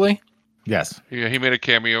remake briefly. Yes. Yeah, he made a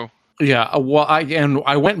cameo. Yeah, well,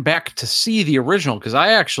 I went back to see the original because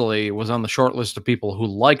I actually was on the short list of people who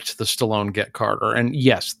liked the Stallone Get Carter, and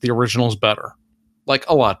yes, the original's better, like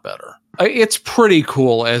a lot better. It's pretty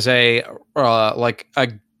cool as a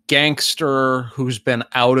gangster who's been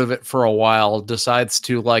out of it for a while decides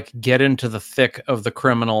to like get into the thick of the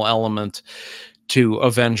criminal element to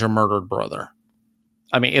avenge a murdered brother.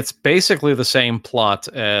 I mean, it's basically the same plot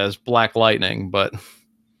as Black Lightning, but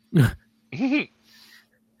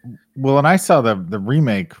well, and I saw the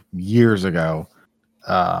remake years ago,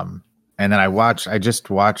 and then I just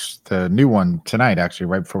watched the new one tonight, actually,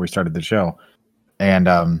 right before we started the show,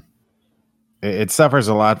 and it suffers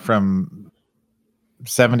a lot from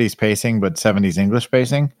 70s pacing, but 70s English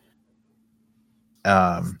pacing.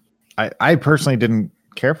 I personally didn't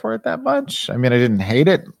care for it that much. I mean, I didn't hate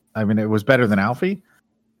it. I mean, it was better than Alfie,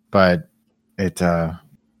 but it was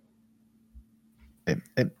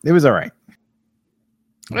all right.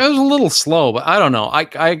 It was a little slow, but I don't know.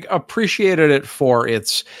 I appreciated it for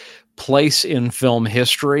its place in film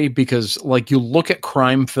history because, like, you look at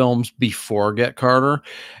crime films before Get Carter,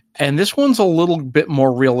 and this one's a little bit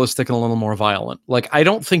more realistic and a little more violent. Like, I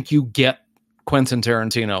don't think you get Quentin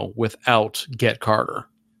Tarantino without Get Carter.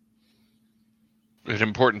 An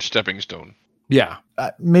important stepping stone. Yeah.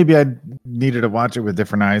 Maybe I needed to watch it with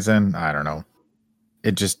different eyes in. I don't know.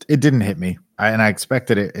 It didn't hit me. I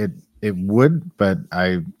expected it would, but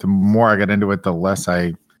the more I got into it, the less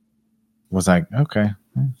I was like, okay,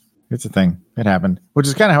 it's a thing. It happened, which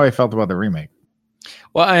is kind of how I felt about the remake.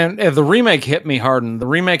 Well, and the remake hit me hard, and the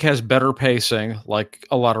remake has better pacing, like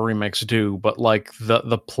a lot of remakes do, but like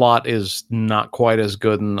the plot is not quite as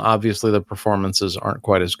good, and obviously the performances aren't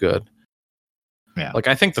quite as good. Yeah. Like,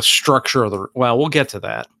 I think the structure of we'll get to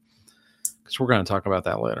that, because we're going to talk about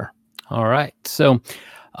that later. All right. So,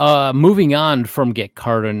 moving on from Get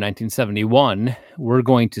Carter in 1971, we're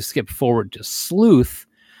going to skip forward to Sleuth,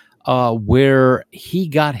 where he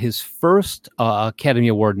got his first Academy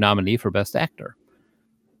Award nominee for Best Actor.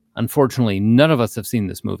 Unfortunately, none of us have seen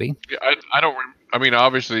this movie. Yeah, I don't. I mean,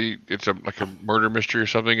 obviously, it's like a murder mystery or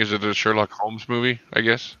something. Is it a Sherlock Holmes movie? I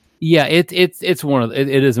guess. Yeah, it's one of it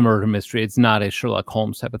is a murder mystery. It's not a Sherlock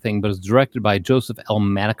Holmes type of thing, but it's directed by Joseph L.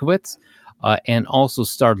 Mankiewicz, and also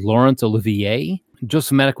starred Laurence Olivier.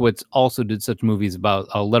 Joseph Mankiewicz also did such movies about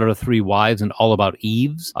A Letter to Three Wives and All About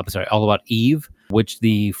Eve, which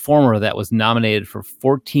the former that was nominated for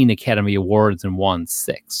 14 Academy Awards and won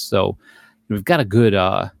 6. So we've got a good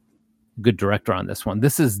director on this one.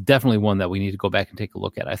 This is definitely one that we need to go back and take a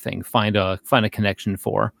look at. I think find a connection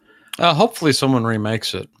for. Hopefully, someone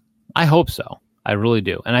remakes it. I hope so. I really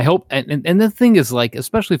do, and I hope. And the thing is, like,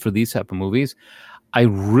 especially for these type of movies, I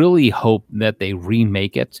really hope that they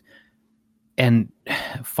remake it and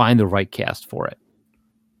find the right cast for it.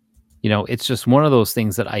 You know, it's just one of those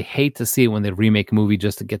things that I hate to see when they remake a movie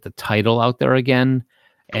just to get the title out there again.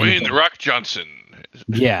 Dwayne The Rock Johnson.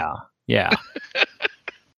 Yeah.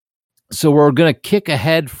 So we're going to kick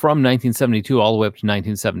ahead from 1972 all the way up to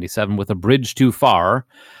 1977 with A Bridge Too Far,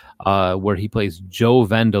 where he plays Joe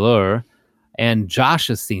Vandeleur. And Josh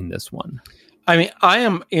has seen this one. I mean, I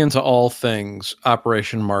am into all things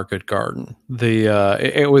Operation Market Garden.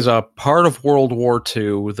 It was a part of World War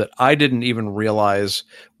II that I didn't even realize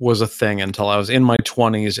was a thing until I was in my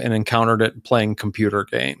 20s and encountered it playing computer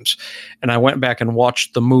games. And I went back and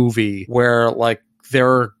watched the movie where, like,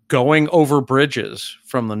 they're going over bridges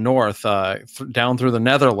from the north down through the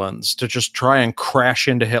Netherlands to just try and crash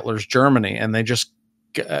into Hitler's Germany. And they just,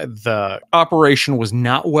 the operation was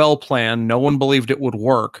not well planned. No one believed it would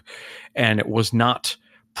work. And it was not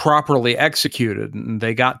properly executed. And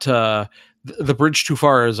they got to the bridge too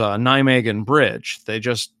far is Nijmegen Bridge. They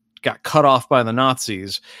just got cut off by the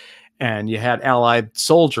Nazis. And you had Allied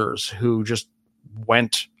soldiers who just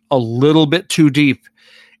went a little bit too deep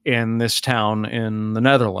in this town in the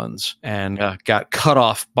Netherlands and got cut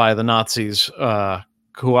off by the Nazis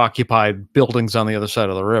who occupied buildings on the other side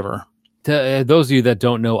of the river. To those of you that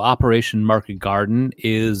don't know, Operation Market Garden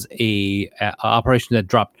is a operation that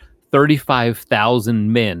dropped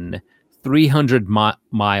 35,000 men 300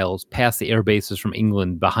 miles past the air bases from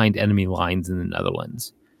England behind enemy lines in the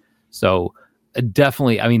Netherlands. So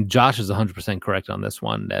definitely, I mean, Josh is 100% correct on this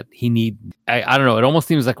one, that I don't know, it almost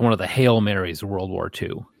seems like one of the Hail Marys of World War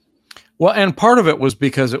II. Well, and part of it was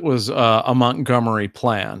because it was a Montgomery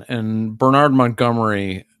plan, and Bernard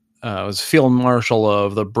Montgomery was Field Marshal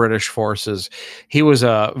of the British forces. He was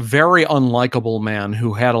a very unlikable man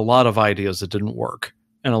who had a lot of ideas that didn't work,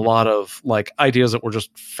 and a lot of, like, ideas that were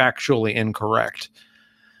just factually incorrect.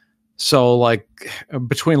 So, like,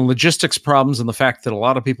 between logistics problems and the fact that a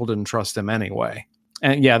lot of people didn't trust him anyway.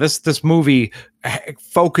 And yeah, this movie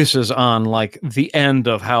focuses on, like, the end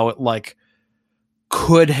of how it, like,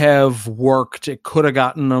 could have worked. It could have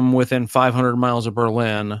gotten them within 500 miles of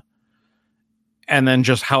Berlin, and then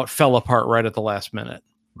just how it fell apart right at the last minute.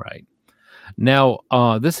 Right. Now,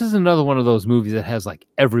 this is another one of those movies that has, like,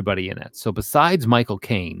 everybody in it. So besides Michael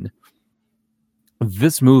Caine,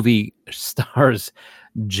 this movie stars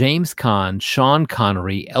James Caan, Sean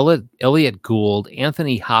Connery, Elliot Gould,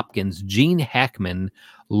 Anthony Hopkins, Gene Hackman,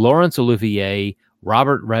 Laurence Olivier,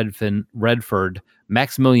 Robert Redford,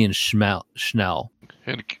 Maximilian Schnell.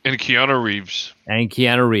 And Keanu Reeves. And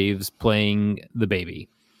Keanu Reeves playing the baby.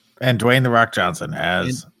 And Dwayne The Rock Johnson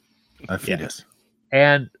as a fetus. Yeah.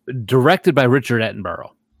 And directed by Richard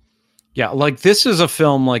Attenborough. Yeah, like, this is a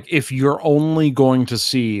film, like, if you're only going to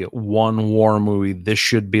see one war movie, this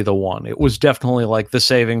should be the one. It was definitely like the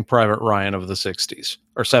Saving Private Ryan of the 60s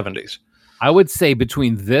or 70s. I would say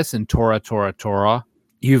between this and Tora, Tora, Tora,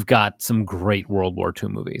 you've got some great World War II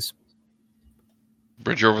movies.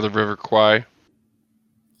 Bridge Over the River Kwai.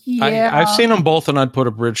 Yeah. I've seen them both, and I'd put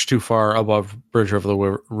A Bridge Too Far above Bridge Over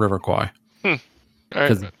the River Kwai.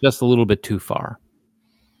 Because it's just a little bit too far.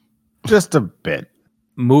 Just a bit.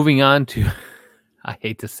 Moving on to, I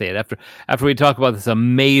hate to say it, after we talk about this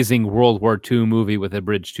amazing World War II movie with A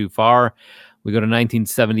Bridge Too Far, we go to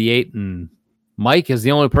 1978, and Mike is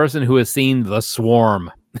the only person who has seen The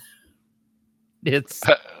Swarm. I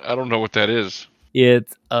don't know what that is.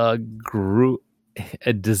 It's a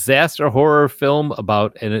disaster horror film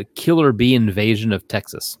about a killer bee invasion of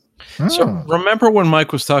Texas. So remember when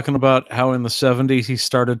Mike was talking about how in the 70s he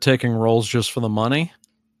started taking roles just for the money?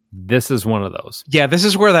 This is one of those. Yeah, this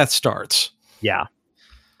is where that starts. Yeah.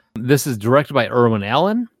 This is directed by Irwin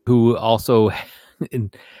Allen, who also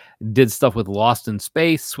did stuff with Lost in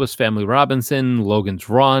Space, Swiss Family Robinson, Logan's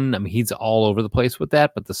Run. I mean, he's all over the place with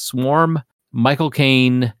that. But The Swarm, Michael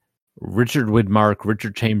Caine, Richard Widmark,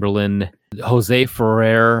 Richard Chamberlain, Jose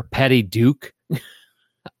Ferrer, Patty Duke,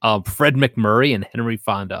 Fred McMurray, and Henry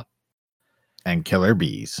Fonda. And Killer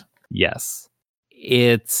Bees. Yes.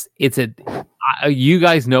 You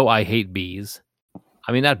guys know I hate bees.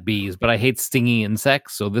 I mean, not bees, but I hate stinging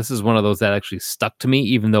insects. So this is one of those that actually stuck to me,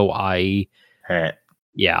 even though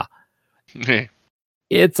yeah.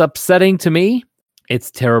 It's upsetting to me.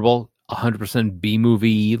 It's terrible. 100% B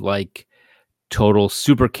movie, like total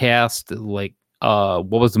super cast. Like, what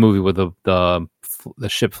was the movie with the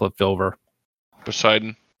ship flipped over?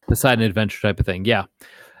 Poseidon Adventure type of thing. Yeah.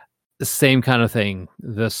 The same kind of thing.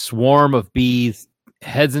 The swarm of bees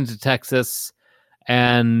heads into Texas,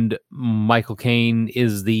 and Michael Caine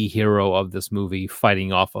is the hero of this movie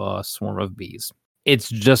fighting off a swarm of bees. It's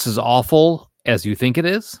just as awful as you think it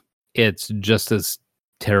is. It's just as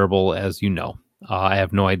terrible as you know. I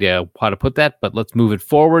have no idea how to put that, but let's move it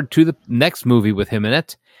forward to the next movie with him in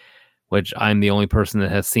it, which I'm the only person that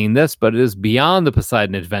has seen this, but it is Beyond the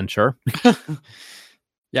Poseidon Adventure.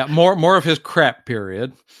 Yeah, more of his crap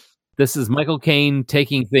period. This is Michael Caine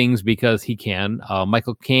taking things because he can.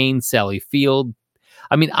 Michael Caine, Sally Field.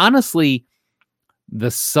 I mean, honestly, the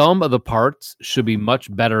sum of the parts should be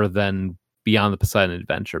much better than Beyond the Poseidon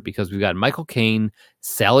Adventure, because we've got Michael Caine,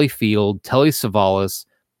 Sally Field, Telly Savalas,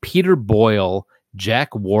 Peter Boyle,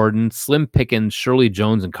 Jack Warden, Slim Pickens, Shirley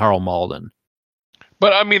Jones, and Carl Malden.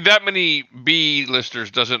 But I mean, that many B-listers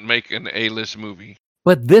doesn't make an A-list movie.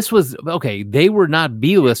 But this was, okay, they were not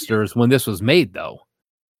B-listers when this was made, though.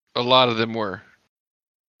 A lot of them were.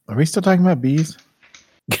 Are we still talking about bees?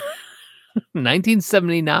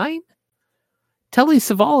 1979? Telly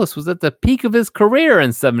Savalas was at the peak of his career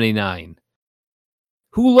in 79.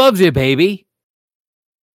 Who loves you, baby?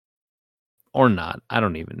 Or not. I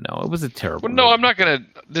don't even know. It was a terrible Well, no, movie. I'm not going to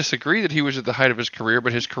disagree that he was at the height of his career,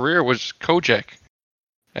 but his career was Kojak.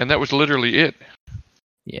 And that was literally it.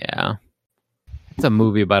 Yeah. It's a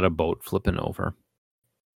movie about a boat flipping over.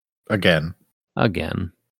 Again.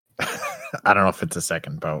 I don't know if it's a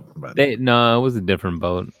second boat, but no, it was a different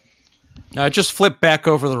boat. It just flipped back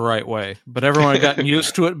over the right way, but everyone had gotten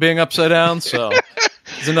used to it being upside down, so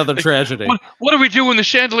it's another tragedy. What do we do when the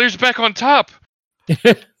chandelier's back on top?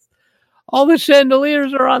 All the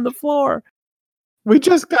chandeliers are on the floor. we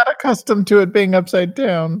just got accustomed to it being upside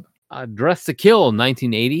down. Dress to Kill,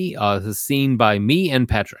 1980, is seen by me and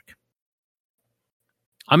Patrick.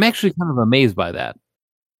 I'm actually kind of amazed by that.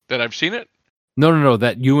 That I've seen it? No,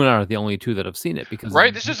 that you and I are the only two that have seen it. Because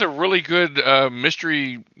right, this is a really good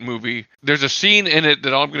mystery movie. There's a scene in it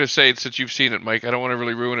that all I'm going to say, since you've seen it, Mike, I don't want to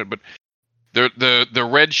really ruin it, but the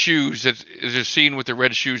red shoes, there's a scene with the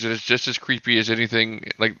red shoes that is just as creepy as anything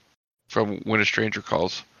like from When a Stranger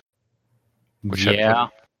Calls. Yeah,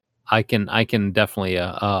 I can definitely,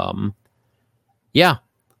 yeah.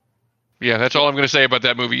 Yeah, that's all I'm going to say about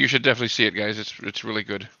that movie. You should definitely see it, guys. It's really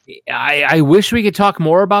good. I wish we could talk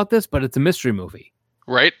more about this, but it's a mystery movie.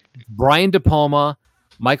 Right? Brian De Palma,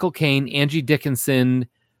 Michael Caine, Angie Dickinson,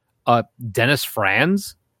 Dennis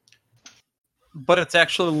Franz. But it's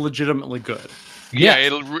actually legitimately good. Yeah,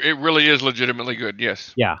 it really is legitimately good,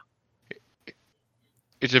 yes. Yeah.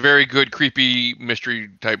 It's a very good, creepy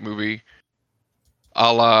mystery type movie.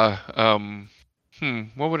 A la,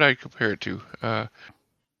 what would I compare it to?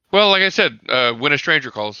 Well, like I said, When a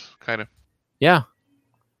Stranger Calls, kind of. Yeah.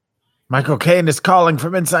 Michael Caine is calling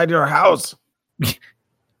from inside your house.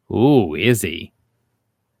 Ooh, is he?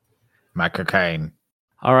 Michael Caine.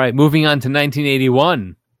 All right, moving on to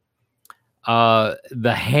 1981.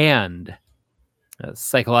 The Hand, a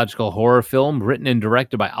psychological horror film written and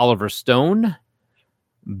directed by Oliver Stone,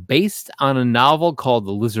 based on a novel called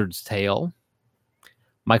The Lizard's Tale.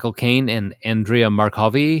 Michael Caine and Andrea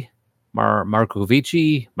Marcovici, where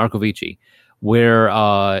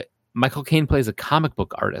Michael Caine plays a comic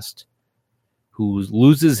book artist who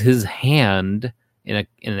loses his hand in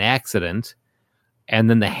an accident,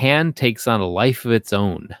 and then the hand takes on a life of its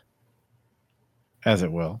own. As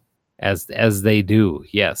it will. As they do,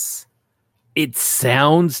 yes. It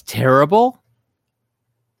sounds terrible,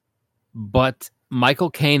 but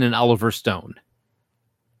Michael Caine and Oliver Stone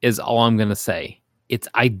is all I'm going to say.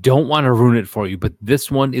 I don't want to ruin it for you, but this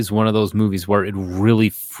one is one of those movies where it really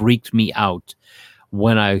freaked me out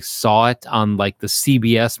when I saw it on like the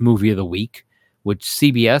CBS movie of the week, which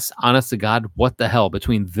CBS, honest to God, what the hell?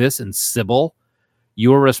 Between this and Sybil,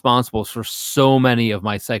 you were responsible for so many of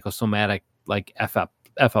my psychosomatic like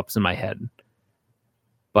F-ups in my head.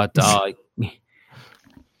 But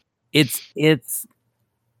it's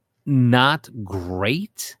not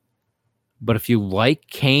great. But if you like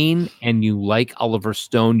Caine and you like Oliver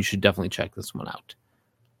Stone, you should definitely check this one out.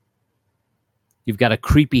 You've got a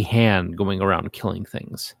creepy hand going around killing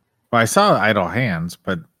things. Well, I saw Idle Hands,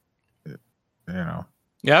 but you know,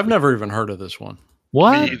 Yeah, I've never even heard of this one.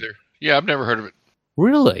 What? Me either. Yeah, I've never heard of it.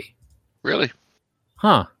 Really? Really?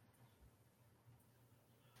 Huh.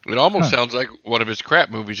 It almost sounds like one of his crap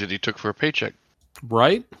movies that he took for a paycheck.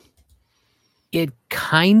 Right? It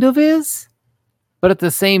kind of is, but at the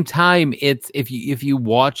same time, it's if you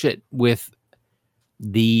watch it with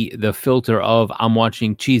the filter of I'm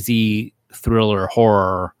watching cheesy thriller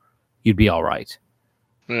horror, you'd be all right.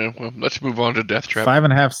 Yeah, well, let's move on to Death Trap.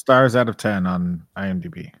 5.5 stars out of 10 on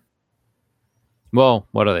IMDb. Well,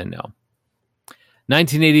 what do they know?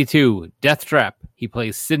 1982, Death Trap. He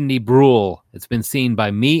plays Sidney Brule. It's been seen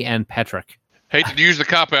by me and Patrick. Hate to use the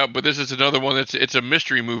cop out, but this is another one it's a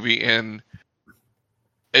mystery movie, and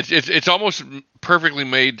it's almost perfectly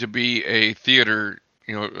made to be a theater,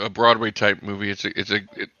 a Broadway type movie. It's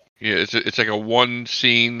like a one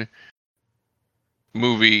scene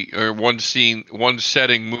movie or one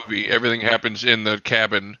setting movie. Everything happens in the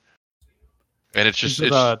cabin, and it's just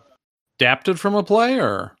Is it adapted from a play,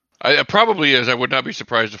 or it probably is. I would not be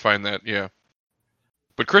surprised to find that. Yeah,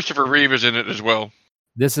 but Christopher Reeve is in it as well.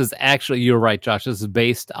 This is actually, you're right, Josh. This is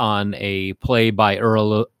based on a play by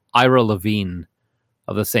Ira Levine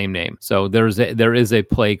of the same name. So there is a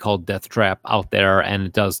play called Death Trap out there, and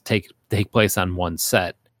it does take place on one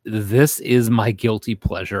set. This is my guilty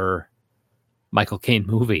pleasure Michael Caine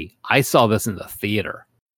movie. I saw this in the theater.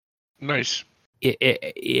 Nice.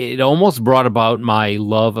 It almost brought about my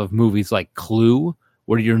love of movies like Clue,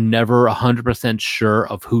 where you're never 100% sure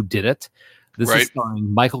of who did it. This is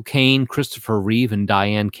starring Michael Caine, Christopher Reeve, and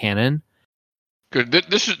Diane Cannon. Good.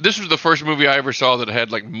 This was the first movie I ever saw that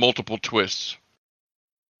had like multiple twists.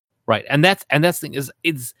 Right, and that's the thing is,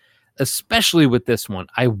 it's especially with this one.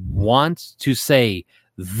 I want to say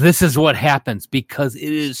this is what happens because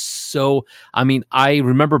it is so. I mean, I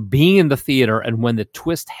remember being in the theater and when the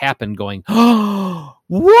twist happened, going, "Oh,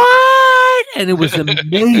 what?" And it was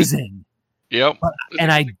amazing. Yep.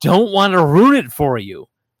 And I don't want to ruin it for you.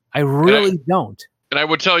 I really don't. And I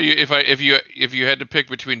would tell you if you had to pick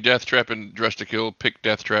between Death Trap and Dress to Kill, pick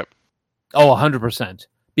Death Trap. Oh, 100%.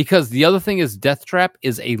 Because the other thing is Death Trap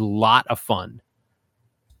is a lot of fun.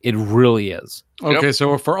 It really is. Okay,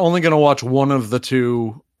 so if we're only going to watch one of the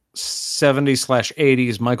two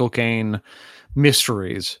 70s/80s Michael Caine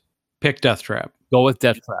mysteries, pick Death Trap. Go with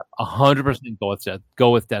Death Trap. 100%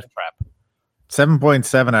 go with Death Trap.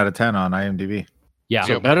 7.7 out of 10 on IMDb. Yeah.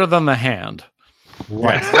 So better than The Hand.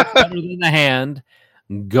 Right. Better than The Hand.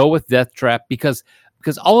 Go with Death Trap because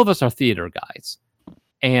all of us are theater guys.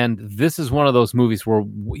 And this is one of those movies where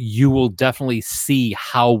you will definitely see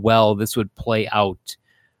how well this would play out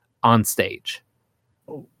on stage.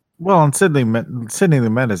 Well, and Sidney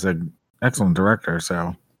Lumet is an excellent director,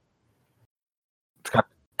 so it's got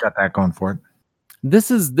that going for it.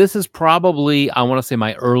 This is probably, I want to say,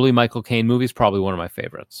 my early Michael Caine movies, probably one of my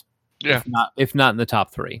favorites. Yeah. If not in the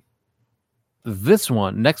top 3. This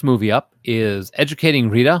one, next movie up, is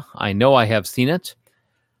Educating Rita. I know I have seen it.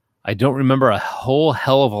 I don't remember a whole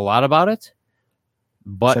hell of a lot about it,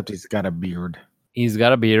 but except he's got a beard. He's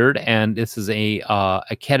got a beard, and this is a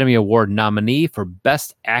Academy Award nominee for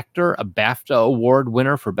Best Actor, a BAFTA Award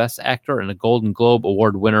winner for Best Actor, and a Golden Globe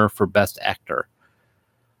Award winner for Best Actor.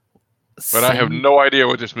 But I have no idea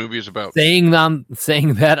what this movie is about. Saying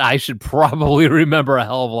that, I should probably remember a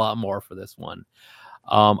hell of a lot more for this one.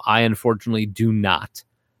 I unfortunately do not.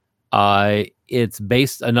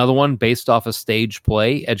 It's another one based off a stage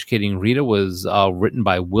play. Educating Rita was written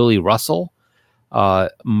by Willie Russell,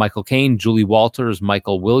 Michael Caine, Julie Walters,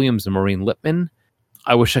 Michael Williams, and Maureen Lipman.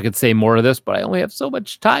 I wish I could say more of this, but I only have so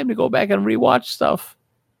much time to go back and rewatch stuff.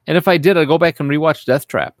 And if I did, I'd go back and rewatch Death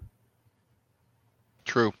Trap.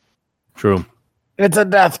 True. It's a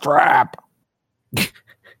death trap. Let's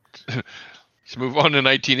move on to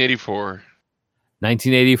 1984.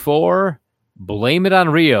 1984, Blame It on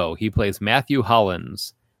Rio. He plays Matthew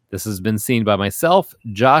Hollins. This has been seen by myself,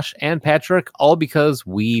 Josh, and Patrick, all because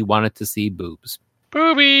we wanted to see boobs.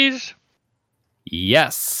 Boobies!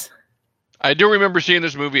 Yes. I do remember seeing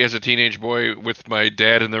this movie as a teenage boy with my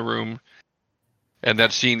dad in the room, and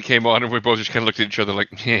that scene came on, and we both just kind of looked at each other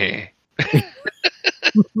like, yeah.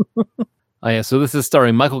 Oh, yeah, so this is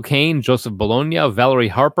starring Michael Caine, Joseph Bologna, Valerie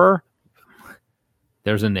Harper.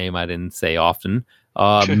 There's a name I didn't say often.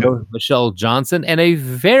 Michelle Johnson, and a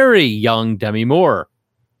very young Demi Moore,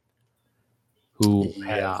 who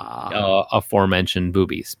has aforementioned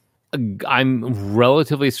boobies. I'm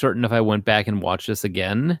relatively certain if I went back and watched this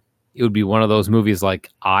again, it would be one of those movies like,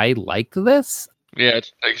 I like this. Yeah,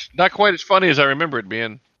 it's not quite as funny as I remember it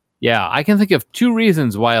being. Yeah, I can think of 2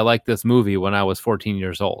 reasons why I liked this movie when I was 14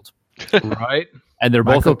 years old. Right? And they're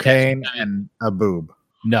Michael both Caine and a boob.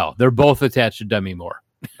 No, they're both attached to Demi Moore.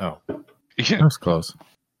 Oh, Yeah. that was close.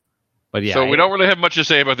 But yeah, So we don't really have much to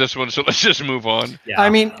say about this one, so let's just move on. Yeah. I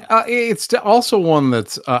mean, it's also one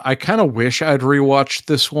that's I kind of wish I'd rewatched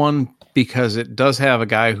this one because it does have a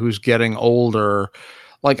guy who's getting older.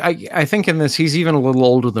 Like I think in this he's even a little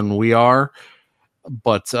older than we are,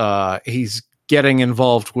 but he's getting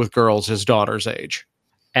involved with girls his daughter's age.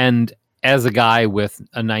 And as a guy with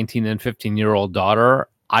a 19 and 15-year-old daughter,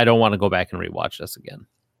 I don't want to go back and rewatch this again.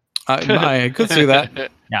 I could see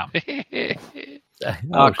that.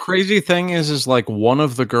 Oh, Crazy thing is like one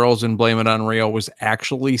of the girls in Blame It on Rio was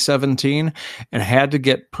actually 17 and had to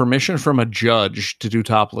get permission from a judge to do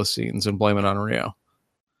topless scenes in Blame It on Rio.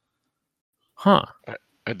 huh.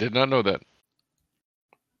 I did not know that.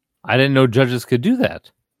 I didn't know judges could do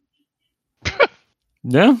that.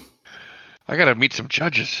 Yeah. I gotta meet some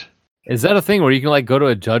judges. Is that a thing where you can like go to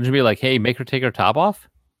a judge and be like, "Hey, make her take her top off"?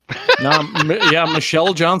 No, yeah,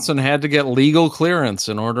 Michelle Johnson had to get legal clearance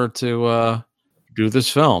in order to do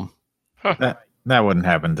this film. That wouldn't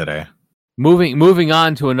happen today. Moving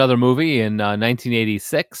on to another movie in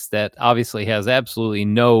 1986 that obviously has absolutely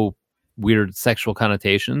no weird sexual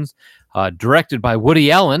connotations. Directed by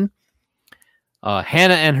Woody Allen,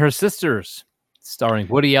 Hannah and Her Sisters, starring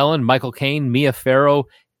Woody Allen, Michael Caine, Mia Farrow,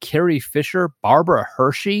 Carrie Fisher, Barbara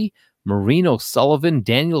Hershey, Maureen O'Sullivan,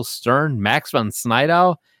 Daniel Stern, Max von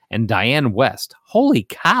Sydow, and Diane West. Holy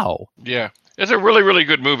cow! Yeah, it's a really, really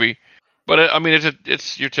good movie. But I mean,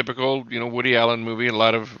 it's your typical, Woody Allen movie. A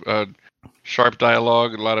lot of sharp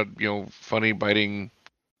dialogue, a lot of funny, biting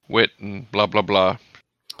wit, and blah blah blah.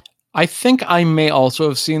 I think I may also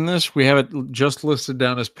have seen this. We have it just listed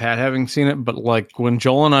down as Pat having seen it, but like when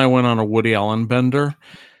Joel and I went on a Woody Allen bender,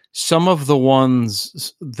 some of the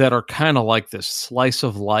ones that are kind of like this slice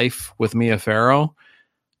of life with Mia Farrow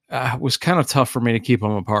was kind of tough for me to keep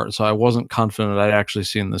them apart. So I wasn't confident I'd actually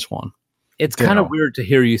seen this one. It's kind of weird to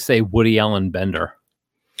hear you say Woody Allen bender.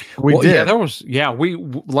 We did. Yeah, we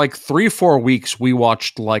like 3-4 weeks we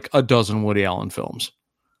watched like a dozen Woody Allen films.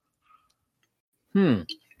 And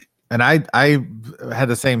I had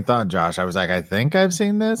the same thought, Josh. I was like, I think I've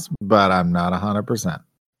seen this, but I'm not 100%.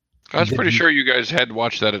 I was pretty sure you guys had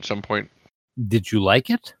watched that at some point. Did you like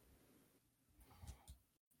it?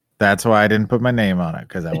 That's why I didn't put my name on it,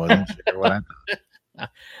 because I wasn't sure what I thought.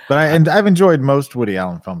 But I've enjoyed most Woody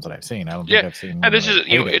Allen films that I've seen. I don't think I've seen. And this is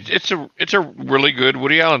it's a really good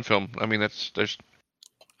Woody Allen film. I mean,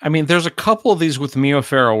 there's a couple of these with Mia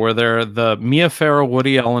Farrow where they're the Mia Farrow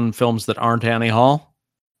Woody Allen films that aren't Annie Hall.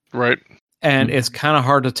 Right. And it's kind of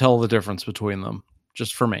hard to tell the difference between them,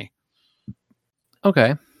 just for me.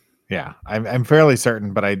 Okay. Yeah, I'm fairly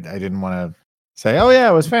certain, but I didn't want to say, oh yeah,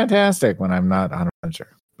 it was fantastic when I'm not 100% sure.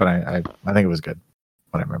 But I think it was good.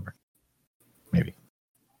 What I remember. Maybe.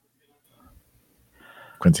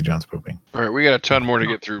 Quincy Jones pooping. All right, we got a ton more to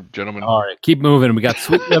get through, gentlemen. All right, keep moving. We got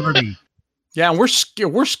Sweet Liberty. Yeah, and we're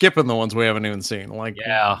skipping the ones we haven't even seen. Like,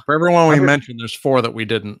 Yeah. for everyone we mentioned, there's 4 that we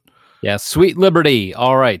didn't. Yeah, Sweet Liberty.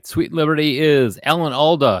 All right, Sweet Liberty is Alan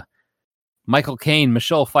Alda, Michael Caine,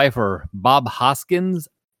 Michelle Pfeiffer, Bob Hoskins,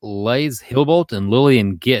 Les Hilbolt, and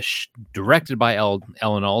Lillian Gish. Directed by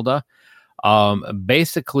Alan Alda.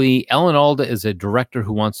 Basically, Alan Alda is a director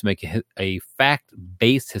who wants to make a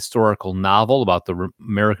fact-based historical novel about the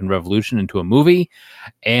American Revolution into a movie,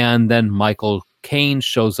 and then Michael Caine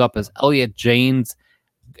shows up as Elliot James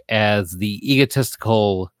as the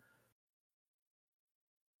egotistical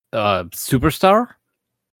superstar,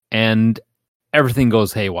 and everything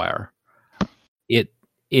goes haywire. It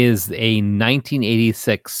is a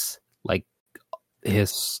 1986 like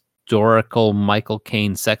historical Michael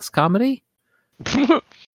Caine sex comedy.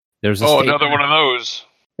 There's another one of those.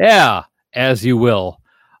 Yeah, as you will.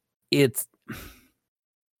 It's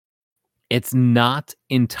not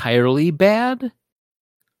entirely bad,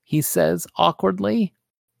 he says awkwardly,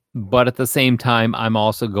 but at the same time, I'm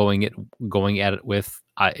also going at it with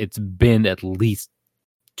it's been at least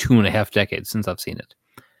 2.5 decades since I've seen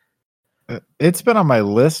it. It's been on my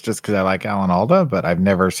list just because I like Alan Alda, but I've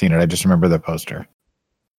never seen it. I just remember the poster.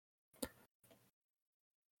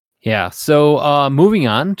 Yeah, so moving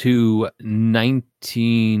on to same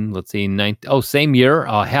year,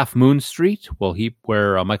 Half Moon Street,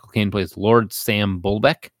 where Michael Caine plays Lord Sam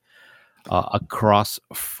Bulbeck, across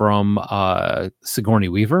from Sigourney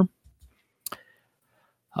Weaver.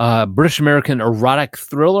 British-American erotic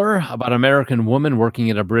thriller about an American woman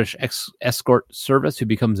working at a British escort service who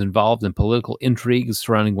becomes involved in political intrigues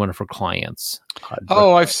surrounding one of her clients.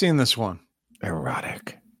 I've seen this one.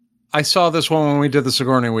 Erotic. I saw this one when we did the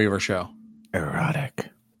Sigourney Weaver show. Erotic.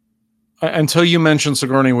 Until you mentioned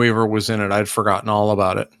Sigourney Weaver was in it, I'd forgotten all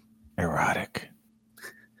about it. Erotic.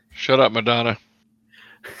 Shut up, Madonna.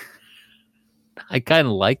 I kind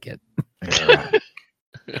of like it. Erotic.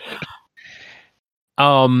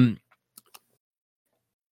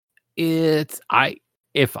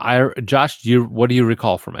 Josh, what do you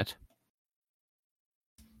recall from it?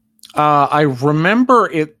 I remember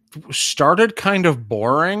it started kind of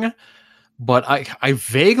boring, but I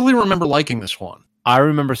vaguely remember liking this one. I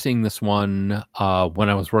remember seeing this one when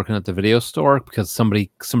I was working at the video store because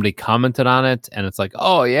somebody commented on it, and it's like,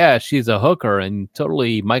 oh yeah, she's a hooker, and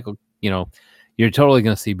totally Michael, you're totally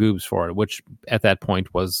going to see boobs for it, which at that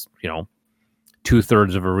point was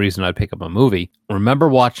 2/3 of a reason I'd pick up a movie. Remember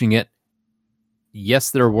watching it.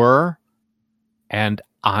 Yes, there were, and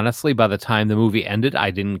honestly, by the time the movie ended,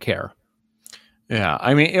 I didn't care. Yeah,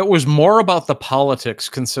 I mean, it was more about the politics,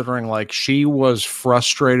 considering like she was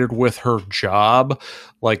frustrated with her job.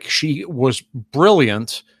 Like she was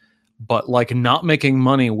brilliant, but like not making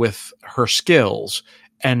money with her skills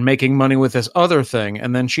and making money with this other thing.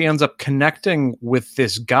 And then she ends up connecting with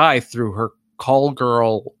this guy through her call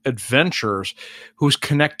girl adventures who's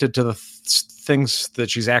connected to the things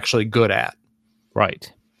that she's actually good at.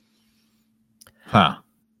 Right. Huh.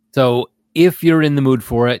 So if you're in the mood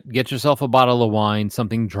for it, get yourself a bottle of wine,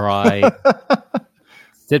 something dry,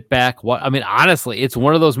 sit back. Honestly, it's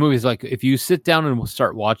one of those movies, like if you sit down and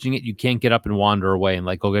start watching it, you can't get up and wander away and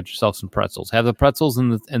like go get yourself some pretzels. Have the pretzels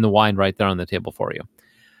and the wine right there on the table for you.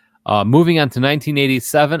 Moving on to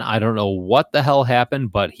 1987, I don't know what the hell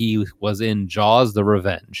happened, but he was in Jaws: The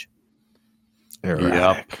Revenge.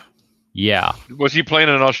 Erotic. Yeah. Was he playing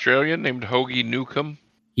an Australian named Hoagie Newcomb?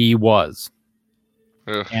 He was.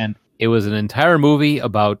 Ugh. And it was an entire movie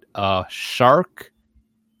about a shark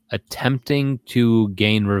attempting to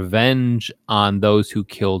gain revenge on those who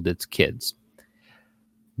killed its kids.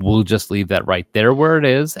 We'll just leave that right there where it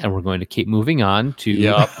is, and we're going to keep moving on to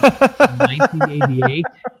 1988,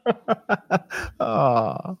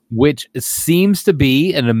 which seems to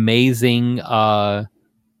be an amazing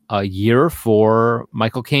year for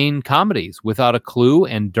Michael Caine comedies. Without a Clue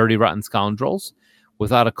and Dirty Rotten Scoundrels.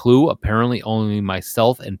 Without a Clue, apparently only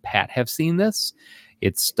myself and Pat have seen this.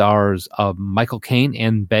 It stars Michael Caine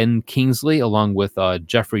and Ben Kingsley, along with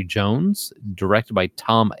Jeffrey Jones, directed by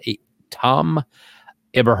Tom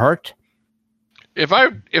Eberhardt. If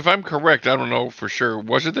I'm correct, I don't know for sure.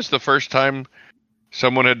 Wasn't this the first time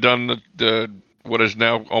someone had done the what is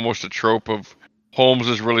now almost a trope of Holmes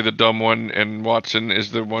is really the dumb one and Watson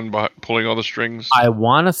is the one pulling all the strings? I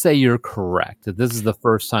want to say you're correct. That this is the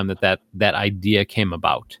first time that idea came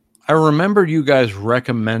about. I remember you guys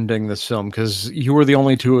recommending this film because you were the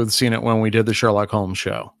only two who had seen it when we did the Sherlock Holmes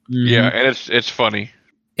show. Mm-hmm. Yeah, and it's funny.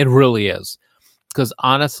 It really is. Because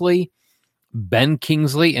honestly, Ben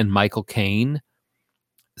Kingsley and Michael Caine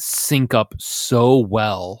sync up so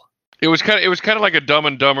well. It was kind of like a Dumb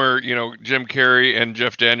and Dumber, Jim Carrey and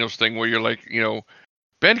Jeff Daniels thing where you're like,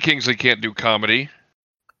 Ben Kingsley can't do comedy.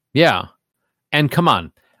 Yeah. And come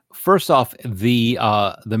on. First off, the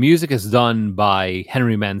music is done by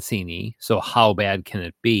Henry Mancini, so how bad can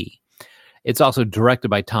it be? It's also directed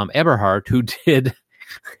by Tom Eberhardt, who did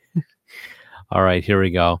all right, here we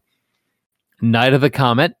go. Night of the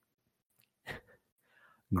Comet,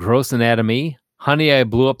 Gross Anatomy, Honey, I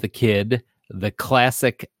Blew Up the Kid, the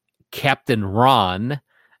classic Captain Ron,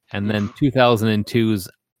 and then 2002's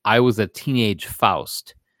I Was a Teenage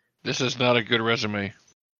Faust. This is not a good resume.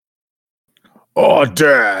 Oh,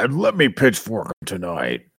 Dad, let me pitchfork him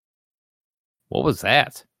tonight. What was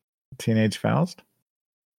that? Teenage Faust?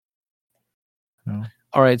 No.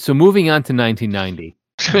 All right, so moving on to 1990.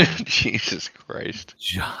 Jesus Christ.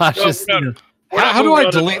 Josh is... How do I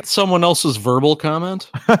delete someone else's verbal comment?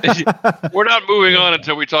 We're not moving on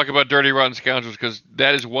until we talk about Dirty Rotten Scoundrels, because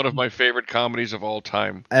that is one of my favorite comedies of all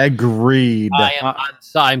time. Agreed.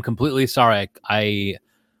 I'm completely sorry. I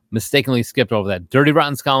mistakenly skipped over that. Dirty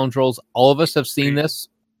Rotten Scoundrels. All of us have seen this.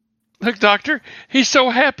 Look, Doctor, he's so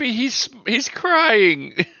happy. He's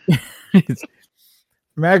crying.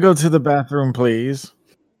 May I go to the bathroom, please?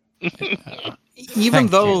 Even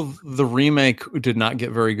though the remake did not get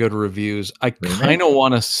very good reviews, I kind of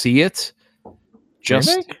want to see it. Just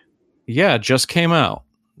came out.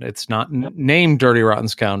 It's not named Dirty Rotten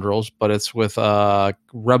Scoundrels, but it's with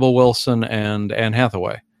Rebel Wilson and Anne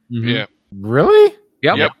Hathaway. Mm-hmm. Yeah. Really?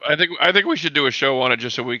 Yep. I think we should do a show on it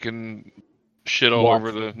just so we can shit all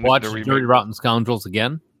over the remake. Dirty Rotten Scoundrels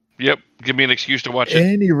again. Yep. Give me an excuse to watch it.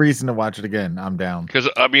 Any reason to watch it again, I'm down. Because,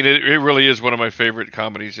 it really is one of my favorite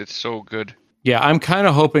comedies. It's so good. Yeah, I'm kind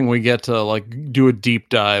of hoping we get to like do a deep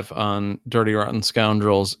dive on Dirty Rotten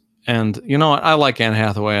Scoundrels. And you know what? I like Anne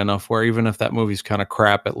Hathaway enough where even if that movie's kind of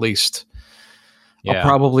crap, at least I'll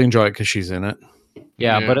probably enjoy it because she's in it.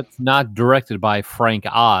 Yeah, but it's not directed by Frank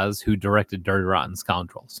Oz, who directed Dirty Rotten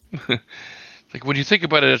Scoundrels. Like when you think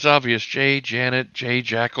about it, it's obvious. Jay, Janet, Jay,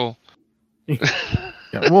 Jackal.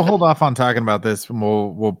 Yeah, we'll hold off on talking about this.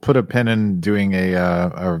 We'll put a pin in doing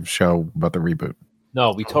a show about the reboot.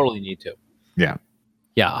 No, we totally need to. Yeah.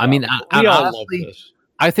 Yeah, I mean, We all honestly, love this.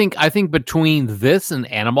 I think between this and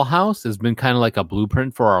Animal House has been kind of like a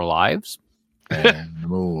blueprint for our lives.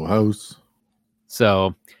 Animal House.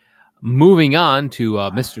 So, moving on to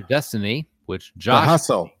Mr. Destiny, which Josh... The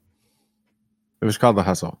Hustle. It was called The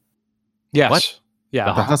Hustle. Yes. What?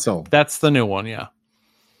 Yeah. The Hustle. That's the new one. Yeah.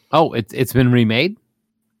 Oh, it's been remade?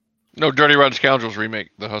 No, Dirty Rotten Scoundrels remake,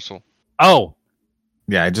 The Hustle. Oh,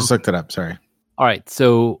 Yeah, I just looked it up. Sorry. all right.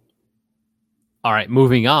 So, all right,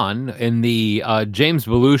 moving on. In the James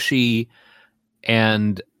Belushi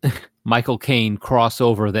and Michael Caine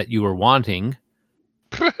crossover that you were wanting,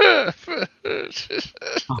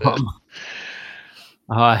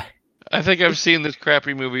 I think I've seen this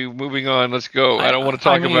crappy movie. Moving on, let's go. I don't want to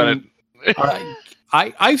talk about it.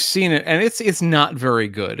 I've seen it, and it's not very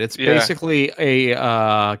good. It's basically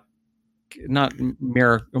a not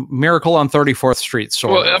Miracle on 34th Street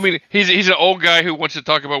sort of. Well, I mean, he's an old guy who wants to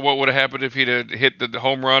talk about what would have happened if he'd had hit the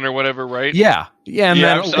home run or whatever, right? Yeah. And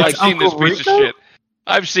yeah, then I've seen this Uncle piece of Rico? shit.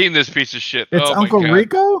 I've seen this piece of shit. It's Oh my Uncle God.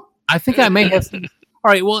 Rico? I think I may have seen...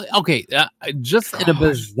 All right, well, okay. Just in a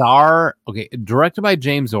bizarre... Okay, directed by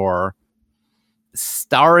James Orr,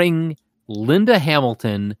 starring Linda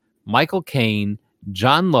Hamilton, Michael Caine,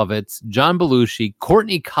 John Lovitz, John Belushi,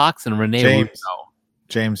 Courtney Cox, and Renee James. Russo.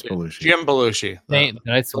 James Belushi. Jim Belushi. Did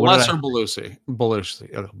I say- The what did lesser I-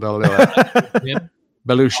 Belushi. Jim?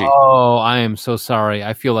 Belushi. Oh, I am so sorry.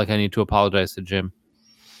 I feel like I need to apologize to Jim.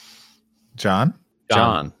 John?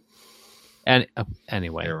 John. And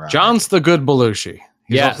anyway, You're right. John's the good Belushi.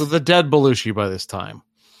 He's Yes. also the dead Belushi by this time.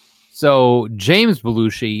 so James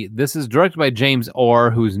Belushi, this is directed by James Orr,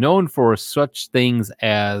 who's known for such things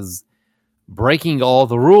as Breaking All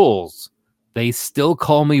the Rules, They Still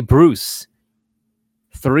Call Me Bruce,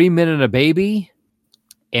 3 Men and a Baby,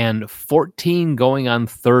 and 14 Going on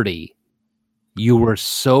 30. You were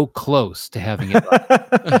so close to having it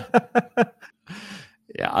right.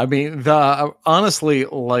 Yeah, I mean, honestly,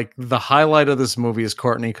 like the highlight of this movie is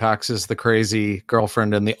Courtney Cox's the crazy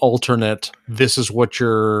girlfriend, and the alternate, this is what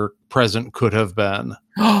your present could have been.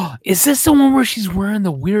 Is this the one where she's wearing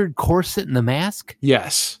the weird corset and the mask?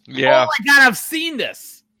 Yes. Yeah, Oh my God, I've seen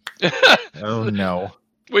this. Oh, no.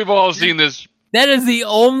 we've all seen this. That is the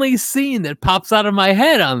only scene that pops out of my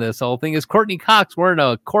head on this whole thing is Courtney Cox wearing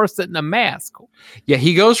a corset and a mask. Yeah,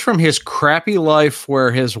 he goes from his crappy life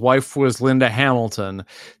where his wife was Linda Hamilton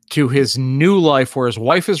to his new life where his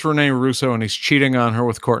wife is Renee Russo and he's cheating on her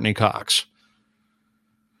with Courtney Cox.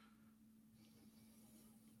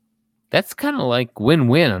 That's kind of like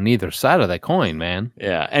win-win on either side of that coin, man.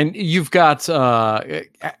 Yeah, and you've got,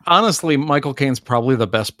 honestly, Michael Caine's probably the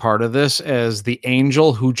best part of this as the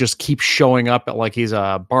angel who just keeps showing up at, like, he's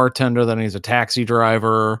a bartender, then he's a taxi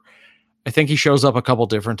driver. I think he shows up a couple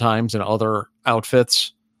different times in other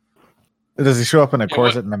outfits. Does he show up in a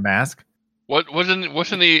corset and a mask? Wasn't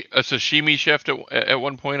he a sashimi chef at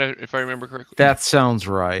one point, if I remember correctly? That sounds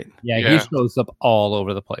right. Yeah, Yeah. he shows up all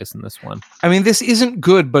over the place in this one. I mean, this isn't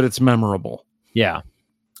good, but it's memorable. Yeah.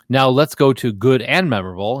 Now let's go to good and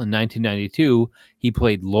memorable. In 1992, he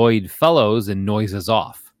played Lloyd Fellows in Noises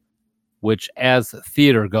Off, which, as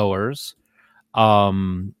theater goers, I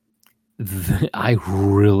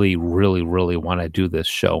really, really, really want to do this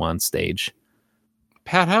show on stage.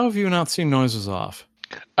 Pat, how have you not seen Noises Off?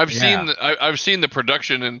 I've seen the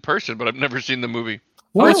production in person, but I've never seen the movie.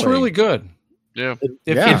 Well, it's Really? really good. Yeah.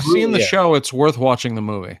 If Yeah. you've seen the Yeah. show, it's worth watching the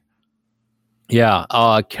movie. Yeah,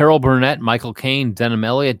 Carol Burnett, Michael Caine, Denham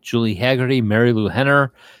Elliott, Julie Haggerty, Mary Lou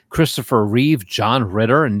Henner, Christopher Reeve, John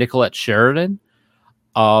Ritter, and Nicolette Sheridan.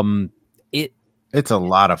 It's a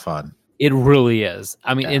lot of fun. It really is.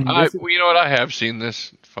 I mean, in this, You know what? I have seen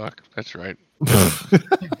this. Fuck, that's right.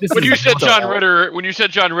 this When is you said so- John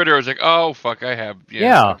Ritter, I was like, oh fuck, I have.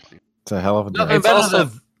 Yeah. It's a hell of a Nothing day. It's better also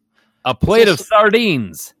than a plate of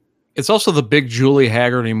sardines. it's also the big Julie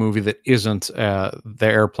Haggerty movie that isn't the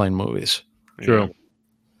airplane movies. True.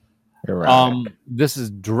 You're right. This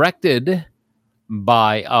is directed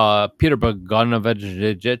by Peter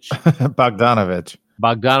Bogdanovich,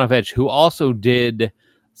 Bogdanovich. who also did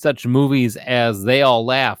such movies as They All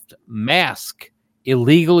Laughed, Mask,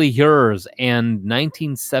 Illegally Yours and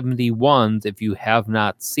 1971's, if you have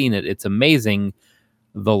not seen it, it's amazing,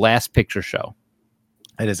 The Last Picture Show.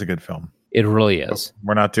 It is a good film. It really is.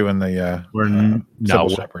 We're not doing the Sybil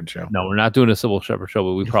Shepherd show. No, we're not doing a Sybil Shepherd show,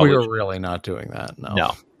 but we probably We're really not doing that.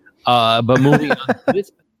 No. But moving on to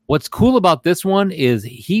this, what's cool about this one is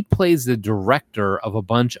he plays the director of a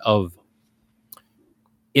bunch of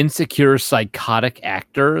insecure, psychotic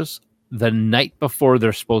actors the night before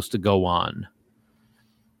they're supposed to go on.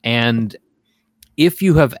 And if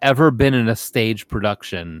you have ever been in a stage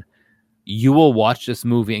production, you will watch this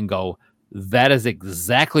movie and go, that is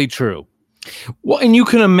exactly true. Well, and you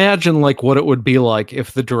can imagine like what it would be like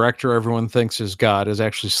if the director everyone thinks is God is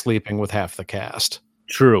actually sleeping with half the cast.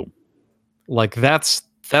 True. Like that's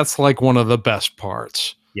like one of the best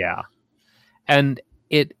parts. Yeah. And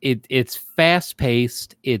it's fast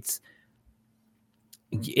paced. It's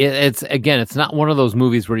again, it's not one of those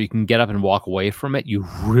movies where you can get up and walk away from it. You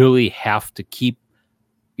really have to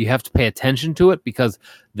pay attention to it because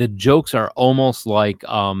the jokes are almost like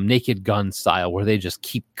Naked Gun style, where they just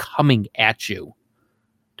keep coming at you,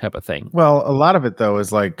 type of thing. Well, a lot of it though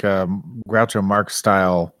is like Groucho Marx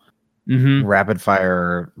style, rapid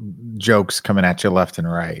fire jokes coming at you left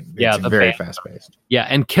and right. Yeah, it's very fast paced. Yeah,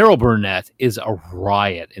 and Carol Burnett is a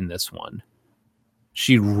riot in this one.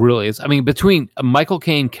 She really is. I mean, between Michael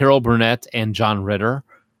Caine, Carol Burnett, and John Ritter,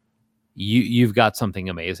 you've got something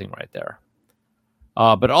amazing right there.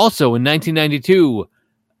 But also in 1992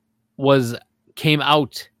 came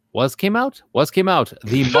out the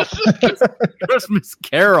Muppet Christmas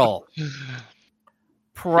Carol.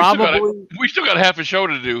 Probably we still got half a show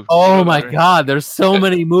to do. Oh my God, there's so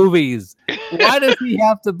many movies. Why does he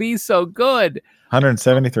have to be so good?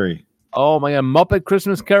 173. Oh my God, Muppet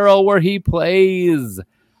Christmas Carol, where he plays.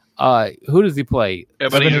 Who does he play?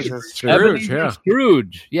 Ebenezer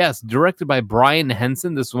Scrooge. Yes, directed by Brian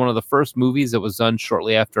Henson. This is one of the first movies that was done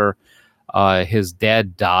shortly after his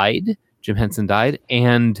dad died. Jim Henson died,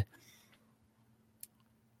 and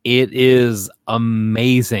it is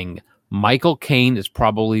amazing. Michael Caine is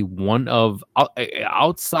probably one of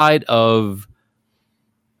outside of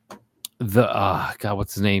the God,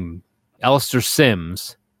 what's his name? Alistair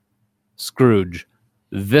Sims. Scrooge.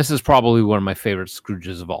 This is probably one of my favorite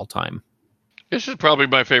Scrooges of all time. This is probably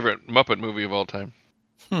my favorite Muppet movie of all time.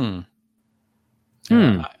 I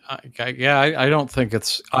don't think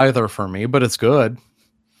it's either for me, but it's good.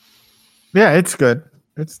 Yeah, it's good.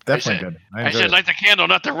 It's definitely good. I said light the candle,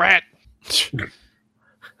 not the rat.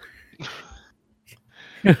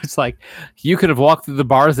 It's like, you could have walked through the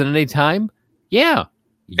bars at any time? Yeah.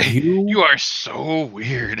 You are so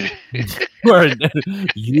weird.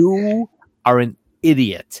 You are an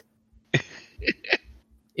idiot.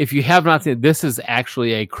 If you have not seen, this is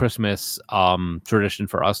actually a Christmas tradition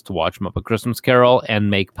for us to watch Muppet Christmas Carol and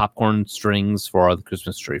make popcorn strings for the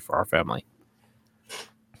Christmas tree for our family.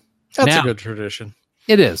 That's a good tradition.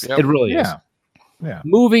 It is. Yep. It really is. Yeah.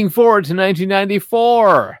 Moving forward to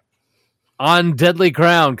 1994 on Deadly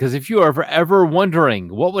Ground, because if you are ever wondering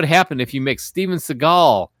what would happen if you mix Steven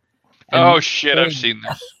Seagal. Oh shit! I've seen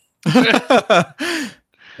this.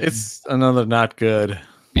 It's another not good.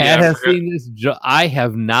 Pat has seen this. I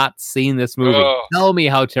have not seen this movie. Oh. Tell me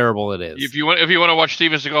how terrible it is. If you want to watch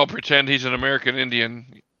Steven Seagal pretend he's an American Indian,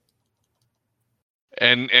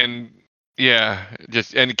 and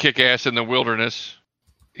kick ass in the wilderness.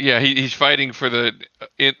 Yeah, he's fighting for the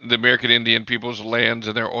American Indian people's lands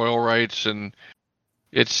and their oil rights, and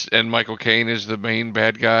Michael Caine is the main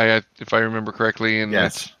bad guy, if I remember correctly, and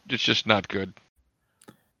it's just not good.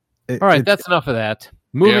 All right, that's enough of that.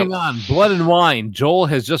 Moving on, Blood and Wine. Joel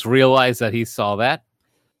has just realized that he saw that.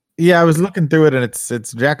 Yeah, I was looking through it, and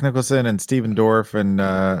it's Jack Nicholson and Stephen Dorff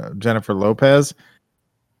and Jennifer Lopez.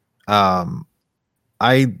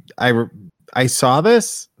 I saw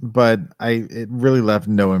this, but it really left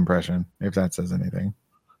no impression, if that says anything.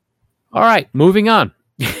 All right, moving on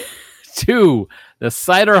to The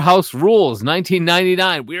Cider House Rules,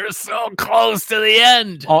 1999. We are so close to the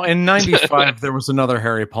end. Oh, in 95, there was another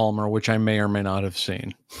Harry Palmer, which I may or may not have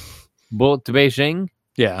seen. Bullet to Beijing?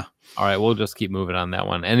 Yeah. All right, we'll just keep moving on that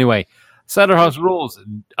one. Anyway, Cider House Rules.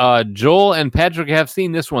 Joel and Patrick have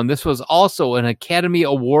seen this one. This was also an Academy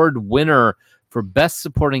Award winner for Best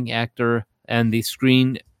Supporting Actor and the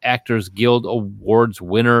Screen Actors Guild Awards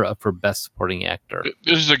winner for Best Supporting Actor.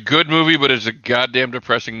 This is a good movie, but it's a goddamn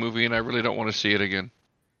depressing movie, and I really don't want to see it again.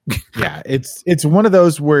 Yeah, it's one of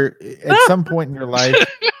those where at some point in your life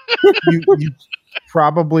you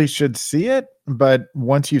probably should see it, but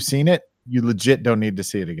once you've seen it, you legit don't need to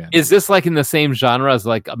see it again. Is this like in the same genre as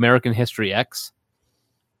like American History X?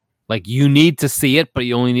 Like you need to see it, but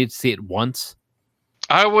you only need to see it once?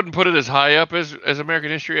 I wouldn't put it as high up as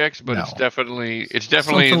American History X, but No. it's definitely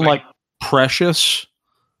Something like Precious.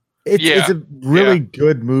 It's a really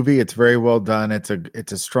good movie. It's very well done. It's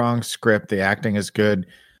a strong script. The acting is good,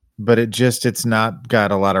 but it's not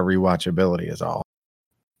got a lot of rewatchability is all.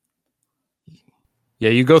 Yeah,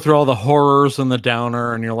 you go through all the horrors and the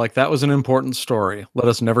downer, and you're like, that was an important story. Let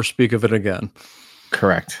us never speak of it again.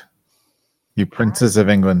 Correct. You princes of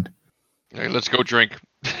England. Hey, let's go drink.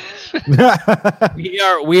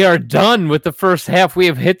 We are done with the first half. We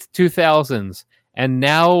have hit the 2000s, and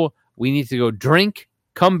now we need to go drink,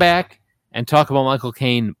 come back, and talk about Michael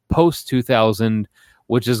Caine post 2000,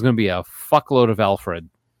 which is going to be a fuckload of Alfred,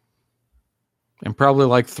 and probably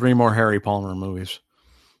like 3 more Harry Palmer movies.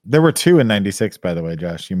 There were 2 in 96, by the way,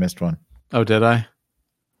 Josh. You missed one. Oh, did I?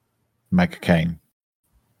 Michael Caine.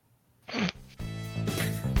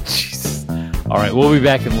 Jesus. All right, we'll be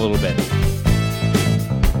back in a little bit.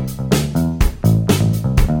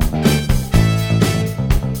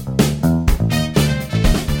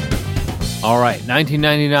 All right,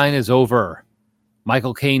 1999 is over.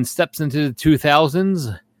 Michael Caine steps into the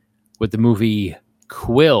 2000s with the movie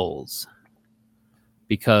Quills.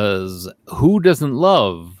 Because who doesn't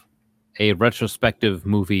love a retrospective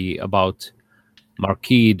movie about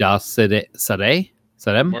Marquis de Sade? Marquis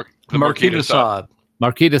de Sade.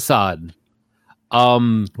 Marquis de Sade.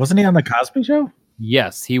 Wasn't he on The Cosby Show?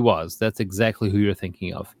 Yes, he was. That's exactly who you're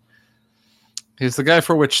thinking of. He's the guy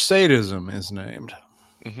for which sadism is named.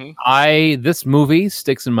 Mm-hmm. This movie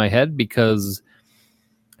sticks in my head because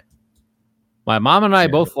my mom and I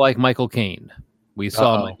both like Michael Caine. We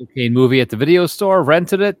saw a Michael Caine movie at the video store,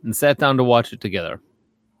 rented it, and sat down to watch it together.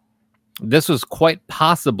 This was quite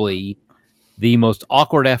possibly the most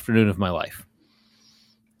awkward afternoon of my life.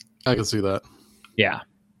 I can see that. Yeah.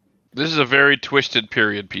 This is a very twisted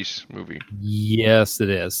period piece movie. Yes, it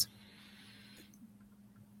is.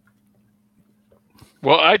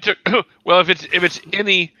 Well, if it's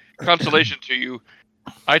any consolation to you,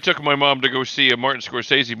 I took my mom to go see a Martin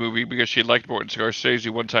Scorsese movie because she liked Martin Scorsese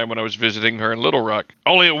one time when I was visiting her in Little Rock.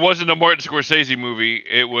 Only it wasn't a Martin Scorsese movie.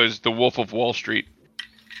 It was The Wolf of Wall Street.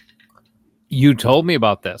 You told me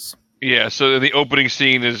about this. Yeah, so the opening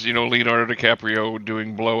scene is, Leonardo DiCaprio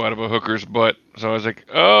doing blow out of a hooker's butt. So I was like,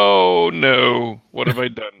 oh no, what have I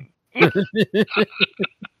done?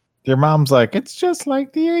 Your mom's like, it's just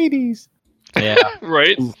like the 80s. Yeah.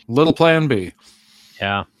 Right? Little Plan B.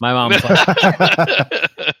 Yeah, my mom's like,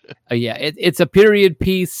 yeah, it's a period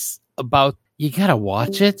piece about, you gotta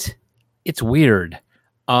watch it. It's weird.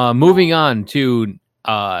 Moving on to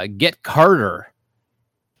Get Carter.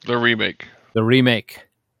 The remake.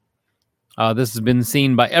 This has been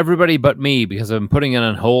seen by everybody but me because I've been putting it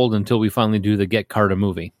on hold until we finally do the Get Carter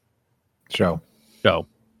movie.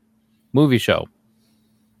 Movie show.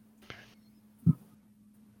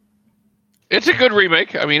 It's a good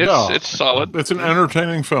remake. I mean, it's solid. It's an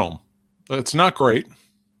entertaining film. It's not great,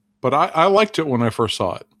 but I liked it when I first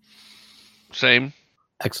saw it. Same.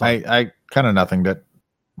 Excellent. I kind of nothinged it.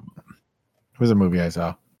 It was a movie I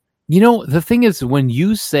saw. The thing is, when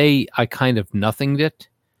you say I kind of nothinged it,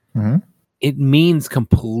 it means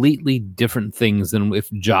completely different things than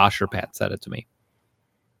if Josh or Pat said it to me.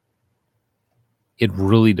 It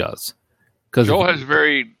really does. Joel has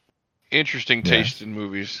very interesting taste in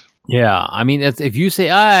movies. Yeah, I mean, if you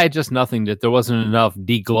say, I just nothinged it, there wasn't enough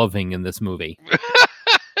degloving in this movie.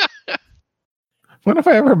 When have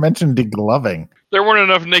I ever mentioned degloving? There weren't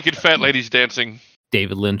enough naked fat ladies dancing.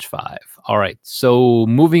 David Lynch 5. All right, so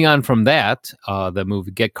moving on from that, the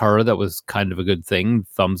movie Get Carter, that was kind of a good thing.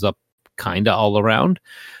 Thumbs up kind of all around.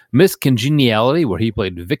 Miss Congeniality, where he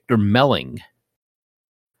played Victor Melling.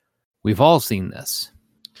 We've all seen this.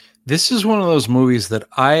 This is one of those movies that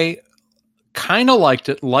I kind of liked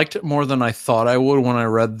it more than I thought I would when I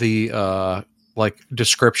read the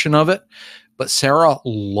description of it. But Sarah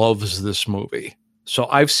loves this movie. So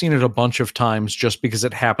I've seen it a bunch of times just because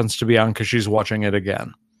it happens to be on because she's watching it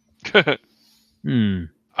again. I've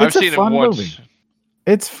seen it once. Movie.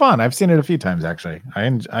 It's fun. I've seen it a few times, actually.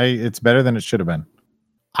 It's better than it should have been.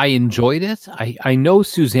 I enjoyed it. I know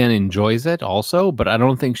Suzanne enjoys it also, but I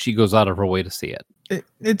don't think she goes out of her way to see it.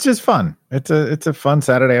 It's just fun. It's a fun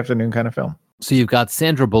Saturday afternoon kind of film. So you've got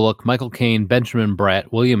Sandra Bullock, Michael Caine, Benjamin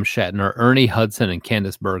Bratt, William Shatner, Ernie Hudson, and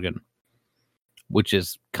Candice Bergen, which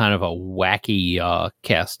is kind of a wacky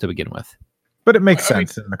cast to begin with. But it makes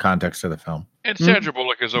sense in the context of the film. And Sandra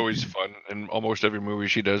Bullock is always fun in almost every movie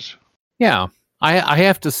she does. Yeah. I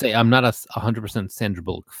have to say, I'm not a 100% Sandra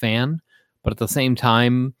Bullock fan, but at the same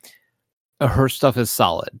time, her stuff is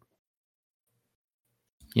solid.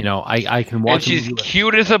 I can watch. And she's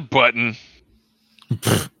cute as a button.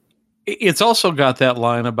 It's also got that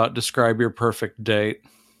line about describe your perfect date.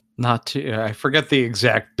 I forget the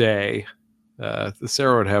exact day.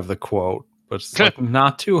 Sarah would have the quote, but it's like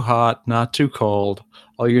not too hot, not too cold.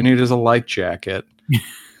 All you need is a light jacket.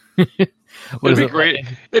 It'd be great.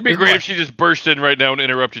 It'd be great if she just burst in right now and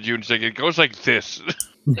interrupted you and said, "It goes like this."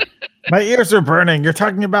 My ears are burning. You're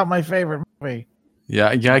talking about my favorite movie. Yeah.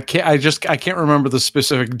 I can't remember the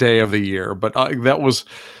specific day of the year, but that was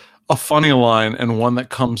a funny line and one that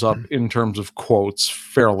comes up in terms of quotes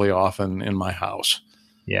fairly often in my house.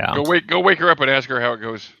 Yeah. Go wake her up and ask her how it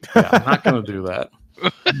goes. Yeah, I'm not going to do that.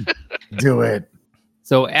 Do it.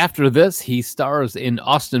 So after this, he stars in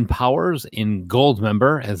Austin Powers in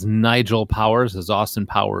Goldmember as Nigel Powers, as Austin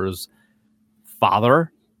Powers'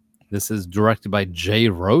 father. This is directed by Jay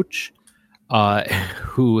Roach,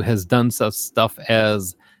 who has done such stuff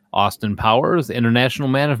as Austin Powers, International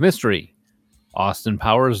Man of Mystery, Austin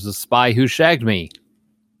Powers, The Spy Who Shagged Me,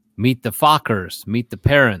 Meet the Fockers, Meet the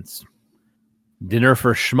Parents, Dinner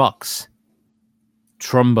for Schmucks,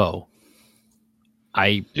 Trumbo.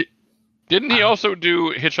 Didn't he also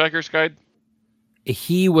do Hitchhiker's Guide?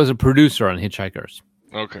 He was a producer on Hitchhikers.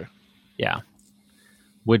 Okay. Yeah.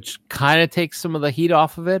 Which kind of takes some of the heat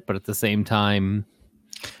off of it, but at the same time...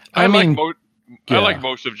 I like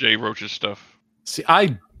most of Jay Roach's stuff. See,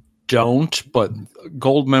 I don't, but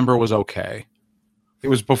Goldmember was okay. It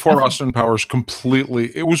was before Austin Powers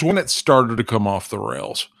completely... It was when it started to come off the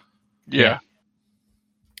rails. Yeah.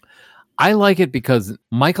 I like it because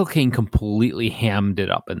Michael Caine completely hammed it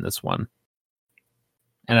up in this one.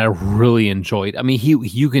 And I really enjoyed. I mean,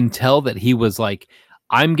 you can tell that he was like,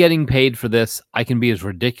 I'm getting paid for this. I can be as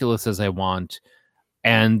ridiculous as I want,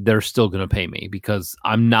 and they're still going to pay me because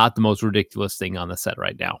I'm not the most ridiculous thing on the set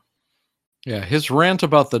right now. Yeah, his rant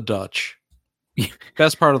about the Dutch.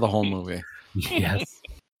 Best part of the whole movie. Yes.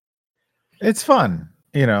 It's fun.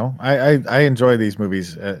 You know, I enjoy these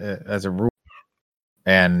movies as a rule.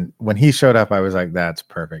 And when he showed up, I was like, that's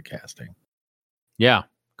perfect casting. Yeah.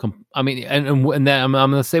 I mean, and that,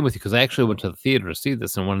 I'm the same with you because I actually went to the theater to see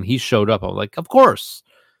this. And when he showed up, I was like, of course.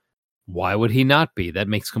 Why would he not be? That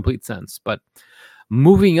makes complete sense. But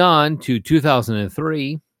moving on to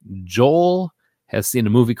 2003, Joel has seen a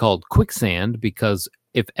movie called Quicksand because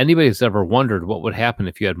if anybody's ever wondered what would happen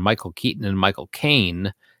if you had Michael Keaton and Michael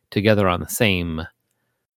Caine together on the same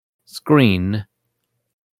screen,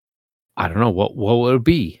 I don't know what would it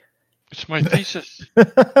be. It's my thesis.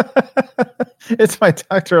 It's my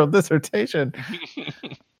doctoral dissertation.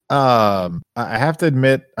 I have to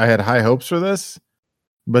admit, I had high hopes for this,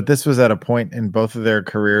 but this was at a point in both of their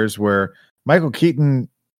careers where Michael Keaton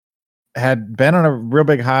had been on a real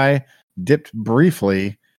big high, dipped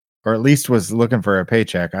briefly, or at least was looking for a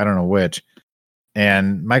paycheck. I don't know which.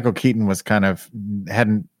 And Michael Keaton was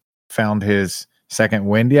hadn't found his second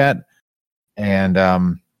wind yet.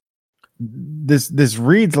 And this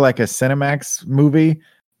reads like a Cinemax movie,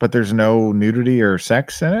 but there's no nudity or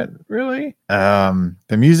sex in it, really. The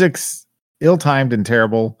music's ill-timed and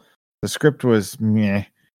terrible. The script was meh.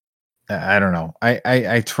 I don't know.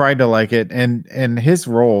 I tried to like it, and his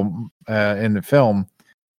role in the film,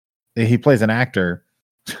 he plays an actor,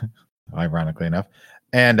 ironically enough,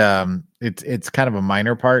 and it's kind of a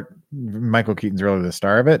minor part. Michael Keaton's really the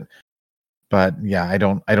star of it, but yeah, I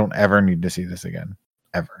don't ever need to see this again,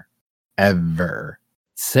 ever.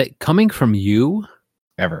 Coming from you,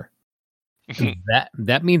 ever.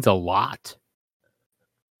 that means a lot.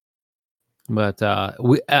 But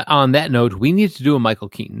on that note, we need to do a Michael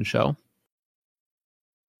Keaton show.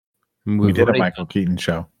 We did a Michael Keaton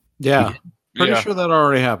show. Yeah, pretty sure that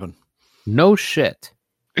already happened. No shit.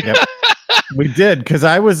 Yep. We did, because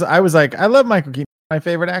I was like, I love Michael Keaton, my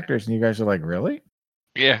favorite actors, and you guys are like, really?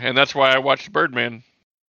 Yeah, and that's why I watched Birdman.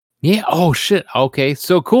 Yeah. Oh shit. Okay.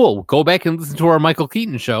 So cool. Go back and listen to our Michael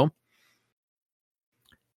Keaton show.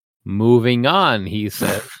 Moving on, he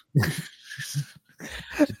said.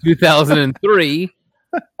 2003.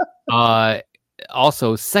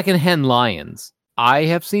 Also, Secondhand Lions. I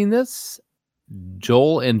have seen this.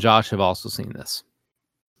 Joel and Josh have also seen this.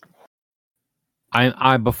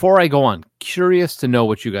 I before I go on, curious to know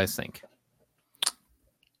what you guys think.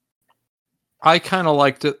 I kind of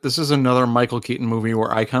liked it. This is another Michael Keaton movie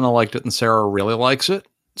where I kind of liked it and Sarah really likes it.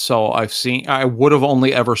 So I would have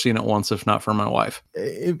only ever seen it once if not for my wife.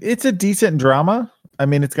 It's a decent drama. I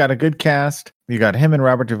mean, it's got a good cast. You got him and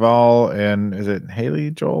Robert Duvall, and is it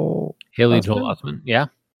Haley Joel Osment? Yeah.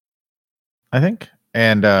 I think.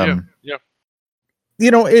 And Yeah. you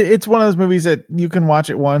know, it's one of those movies that you can watch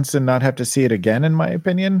it once and not have to see it again, in my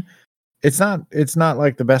opinion. It's not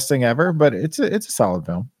like the best thing ever, but it's a solid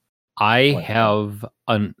film. I have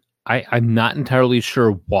I'm not entirely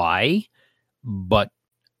sure why, but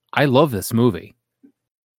I love this movie.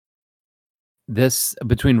 This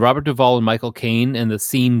between Robert Duvall and Michael Caine, and the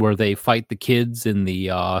scene where they fight the kids in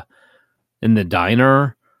the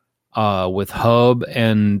diner with Hub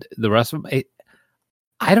and the rest of them.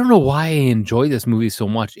 I don't know why I enjoy this movie so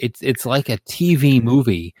much. It's like a TV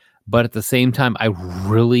movie, but at the same time, I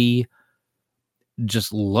really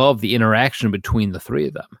just love the interaction between the three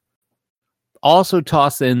of them. Also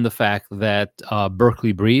toss in the fact that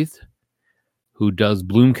Berkeley Breathed, who does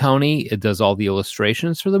Bloom County, it does all the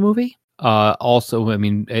illustrations for the movie. Also, I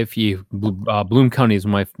mean, Bloom County is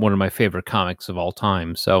one of my favorite comics of all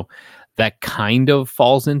time, so that kind of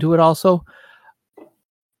falls into it also.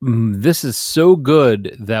 This is so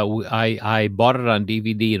good that I bought it on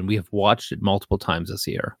DVD, and we have watched it multiple times this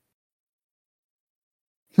year.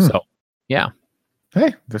 So, yeah.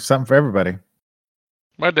 Hey, there's something for everybody.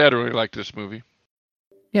 My dad really liked this movie.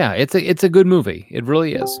 Yeah, it's a good movie. It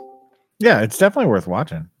really is. Yeah, it's definitely worth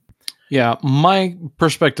watching. Yeah, my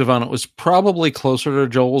perspective on it was probably closer to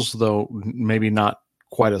Joel's, though maybe not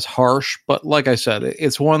quite as harsh. But like I said,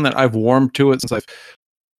 it's one that I've warmed to it since I've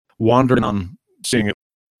wandered on seeing it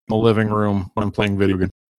in the living room when I'm playing video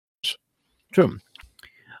games. True.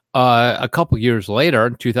 A couple years later,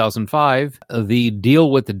 in 2005, The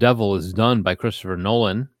Deal with the Devil is done by Christopher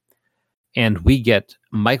Nolan, and we get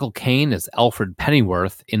Michael Caine as Alfred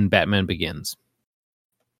Pennyworth in Batman Begins.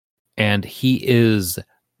 And he is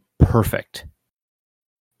perfect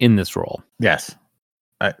in this role. Yes.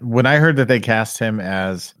 When I heard that they cast him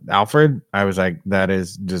as Alfred, I was like, that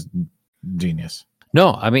is just genius.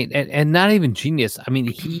 No, I mean, and not even genius. I mean,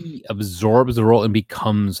 he absorbs the role and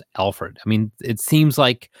becomes Alfred. I mean, it seems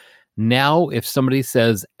like now if somebody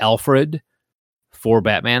says Alfred for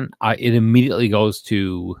Batman, it immediately goes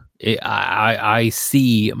to, I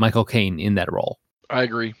see Michael Caine in that role. I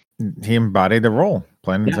agree. He embodied the role,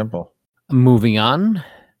 plain and simple. Moving on.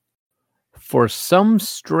 For some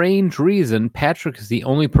strange reason, Patrick is the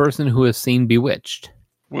only person who has seen Bewitched.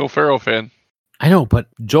 Will Ferrell fan. I know, but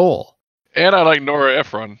Joel. And I like Nora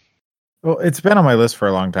Ephron. Well, it's been on my list for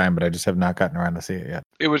a long time, but I just have not gotten around to see it yet.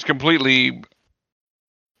 It was completely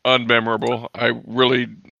unmemorable. I really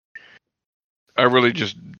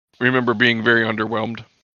just remember being very underwhelmed.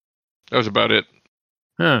 That was about it.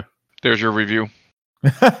 Huh. There's your review.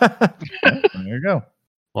 There you go.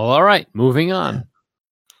 Well, all right, moving on.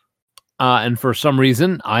 And for some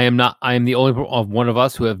reason, I am the only one of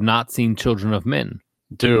us who have not seen Children of Men.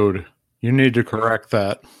 Dude, you need to correct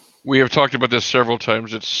that. We have talked about this several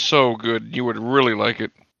times. It's so good. You would really like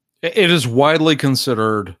it. It is widely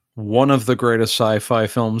considered one of the greatest sci-fi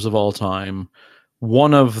films of all time,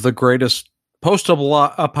 one of the greatest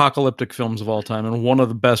post-apocalyptic films of all time, and one of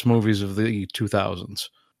the best movies of the 2000s.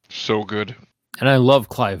 So good. And I love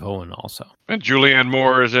Clive Owen also. And Julianne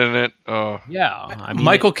Moore is in it. Yeah. I mean,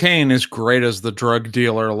 Michael Caine is great as the drug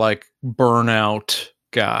dealer, like burnout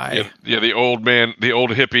guy. Yeah, the old man, the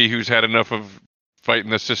old hippie who's had enough of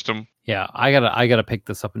fighting the system. Yeah, I gotta pick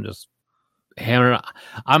this up and just hammer it.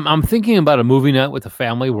 I'm thinking about a movie night with the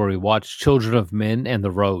family where we watch Children of Men and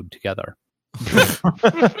The Road together.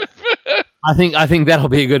 I think that'll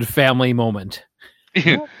be a good family moment.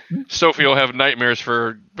 Sophie will have nightmares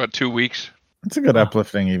for about 2 weeks. It's a good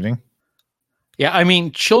uplifting evening. Yeah, I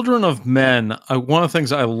mean, Children of Men, one of the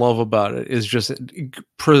things I love about it is just it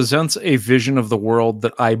presents a vision of the world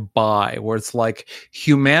that I buy, where it's like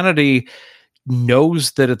humanity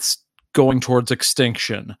knows that it's going towards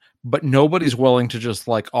extinction, but nobody's willing to just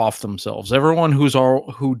like off themselves. Everyone who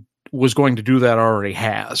was going to do that already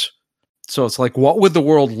has. So it's like, what would the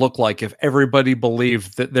world look like if everybody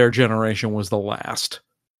believed that their generation was the last?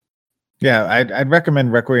 Yeah, I'd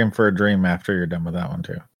recommend Requiem for a Dream after you're done with that one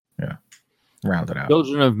too. Yeah, round it out.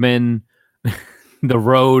 Children of Men, The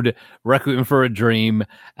Road, Requiem for a Dream,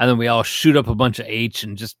 and then we all shoot up a bunch of H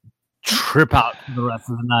and just trip out for the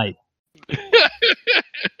rest of the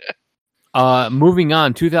night. Moving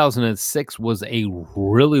on, 2006 was a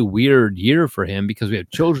really weird year for him because we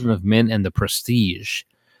have Children of Men and The Prestige,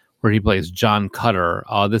 where he plays John Cutter.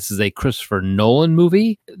 This is a Christopher Nolan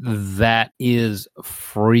movie that is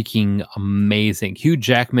freaking amazing. Hugh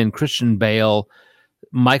Jackman, Christian Bale,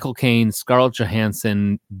 Michael Caine, Scarlett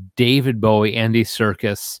Johansson, David Bowie, Andy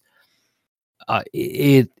Serkis.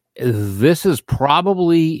 This is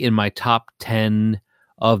probably in my top 10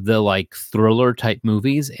 of the like thriller type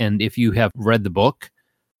movies. And if you have read the book,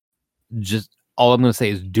 just all I'm going to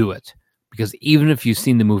say is do it. Because even if you've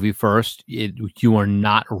seen the movie first, you are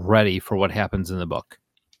not ready for what happens in the book.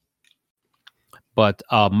 but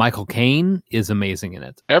Michael Caine is amazing in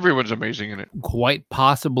it. Everyone's amazing in it. Quite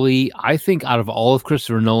possibly, I think out of all of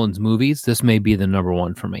Christopher Nolan's movies, this may be the number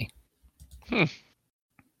one for me.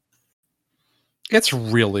 It's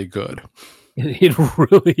really good. It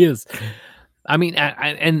really is. I mean,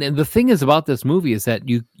 and the thing is about this movie is that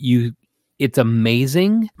it's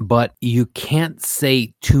amazing, but you can't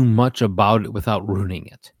say too much about it without ruining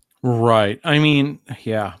it. Right. I mean,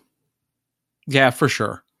 yeah. Yeah, for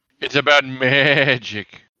sure. It's about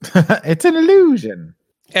magic. It's an illusion.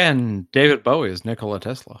 And David Bowie is Nikola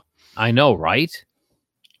Tesla. I know, right?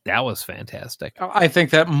 That was fantastic. I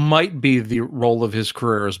think that might be the role of his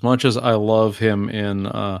career, as much as I love him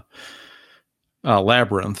in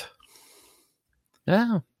Labyrinth.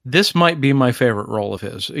 Yeah. This might be my favorite role of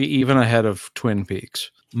his, even ahead of Twin Peaks.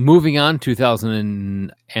 Moving on,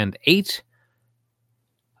 2008,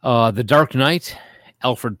 The Dark Knight.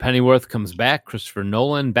 Alfred Pennyworth comes back. Christopher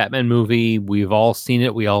Nolan, Batman movie. We've all seen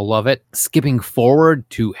it. We all love it. Skipping forward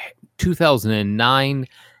to 2009,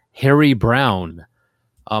 Harry Brown.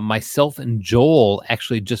 Myself and Joel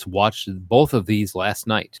actually just watched both of these last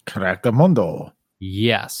night. Correctamundo.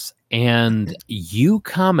 Yes. And you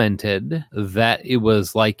commented that it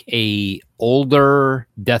was like a older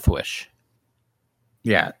Death Wish.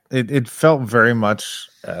 Yeah, it felt very much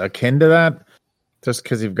akin to that, just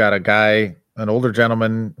because you've got a guy, an older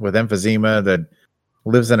gentleman with emphysema that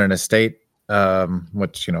lives in an estate,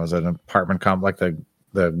 which, you know, is an apartment complex. The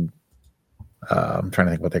I'm trying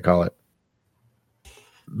to think what they call it.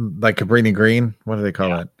 Like Cabrini Green, what do they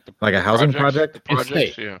call it? Like a housing project?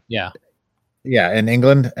 Projects, Yeah. Yeah, in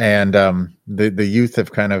England, and the youth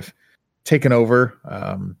have kind of taken over,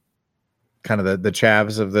 kind of the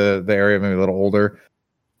chavs of the area, maybe a little older.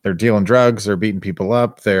 They're dealing drugs, they're beating people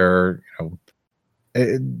up, they're, you know,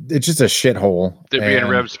 it's just a shithole. They're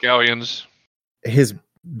being rapscallions. His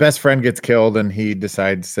best friend gets killed, and he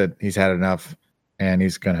decides that he's had enough, and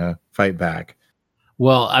he's gonna fight back.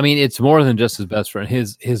 Well, I mean, it's more than just his best friend.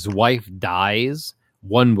 His wife dies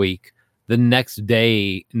 1 week. The next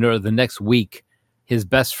day, no, the next week, his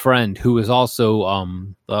best friend, who is also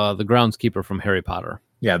the groundskeeper from Harry Potter.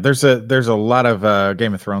 Yeah, there's a lot of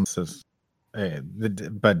Game of Thrones,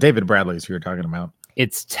 but David Bradley's who you're talking about.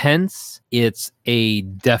 It's tense. It's a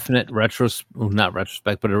definite not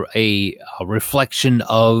retrospect, but a reflection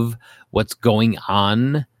of what's going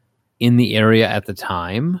on in the area at the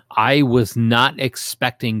time. I was not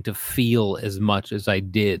expecting to feel as much as I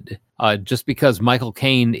did. Just because Michael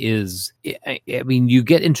Caine is, I mean, you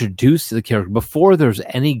get introduced to the character before there's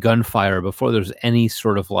any gunfire, before there's any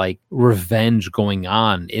sort of like revenge going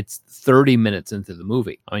on. It's 30 minutes into the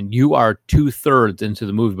movie. I mean, you are 2/3 into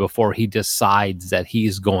the movie before he decides that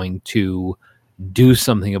he's going to do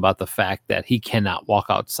something about the fact that he cannot walk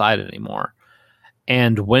outside anymore.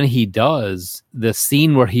 And when he does, the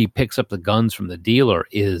scene where he picks up the guns from the dealer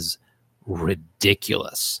is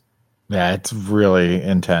ridiculous. Yeah, it's really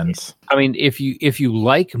intense. I mean, if you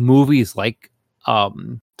like movies like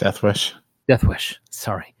Death Wish.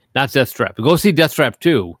 Sorry, not Death Trap. Go see Death Trap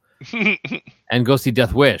 2 and go see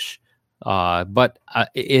Death Wish. But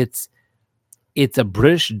it's a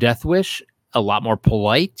British Death Wish, a lot more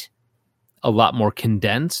polite, a lot more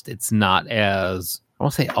condensed. It's not as, I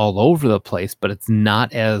won't say all over the place, but it's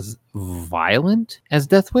not as violent as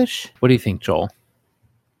Death Wish. What do you think, Joel?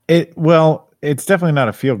 It's definitely not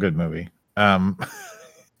a feel-good movie.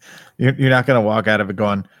 You're not going to walk out of it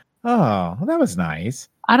going, "Oh, well, that was nice."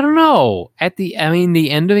 I don't know. The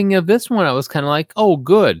ending of this one, I was kind of like, "Oh,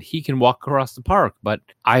 good, he can walk across the park." But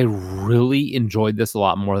I really enjoyed this a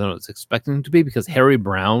lot more than I was expecting it to be, because Harry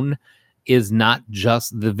Brown is not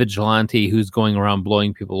just the vigilante who's going around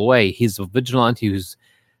blowing people away. He's a vigilante who's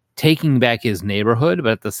taking back his neighborhood,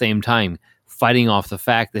 but at the same time fighting off the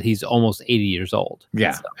fact that he's almost 80 years old.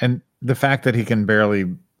 Yeah, and the fact that he can barely,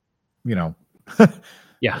 you know,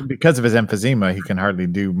 yeah, because of his emphysema, he can hardly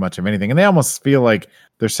do much of anything. And they almost feel like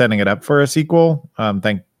they're setting it up for a sequel.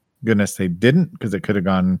 Thank goodness they didn't, because it could have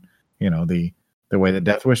gone, you know, the way that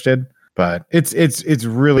Death Wish did. But it's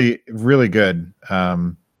really, really good.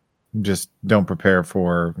 Just don't prepare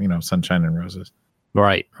for, you know, sunshine and roses.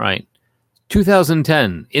 Right.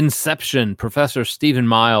 2010, Inception, Professor Stephen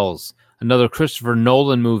Miles, another Christopher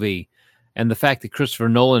Nolan movie. And the fact that Christopher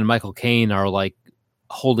Nolan and Michael Caine are like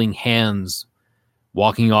holding hands,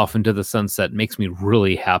 walking off into the sunset, makes me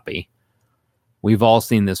really happy. We've all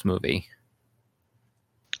seen this movie.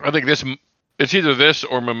 I think it's either this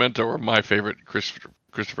or Memento or my favorite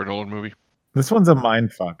Christopher Nolan movie. This one's a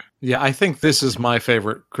mind fuck. Yeah, I think this is my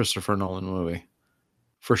favorite Christopher Nolan movie,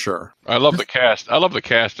 for sure. I love the cast. I love the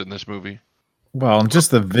cast in this movie. Well,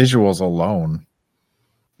 just the visuals alone.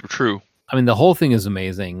 True. I mean, the whole thing is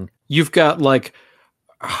amazing. You've got like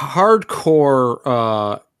hardcore,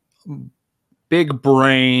 big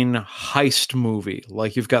brain heist movie.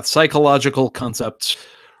 Like you've got psychological concepts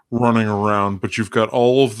running around, but you've got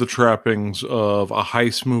all of the trappings of a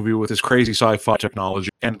heist movie with this crazy sci-fi technology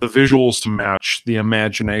and the visuals to match the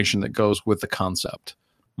imagination that goes with the concept.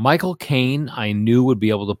 Michael Caine, I knew would be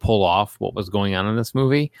able to pull off what was going on in this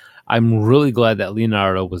movie. I'm really glad that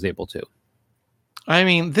Leonardo was able to. I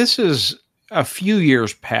mean, this is a few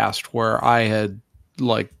years past where I had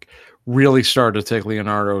like really started to take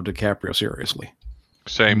Leonardo DiCaprio seriously.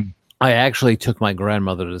 Same. I actually took my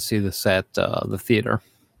grandmother to see this at the theater.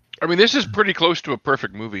 I mean, this is pretty close to a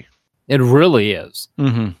perfect movie. It really is.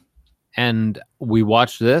 Mm-hmm. And we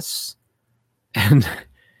watched this, and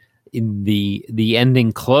in the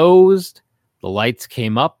ending closed, the lights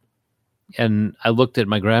came up, and I looked at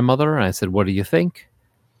my grandmother and I said, "What do you think?"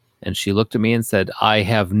 And she looked at me and said, "I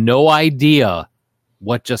have no idea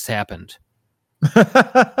what just happened."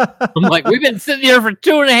 I'm like, "We've been sitting here for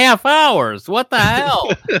 2.5 hours. What the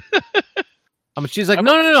hell?" She's like,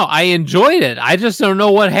 no. I enjoyed it. I just don't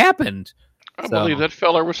know what happened. I believe that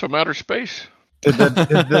fella was from outer space. Did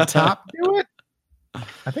the top do it?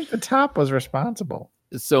 I think the top was responsible.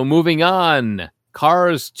 So moving on,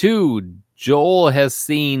 Cars 2. Joel has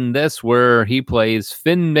seen this where he plays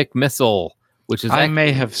Finn McMissile, which is I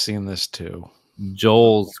may have seen this too.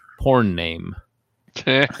 Joel's porn name.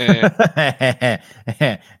 Oh,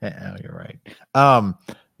 you're right.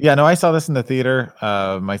 Yeah, no, I saw this in the theater.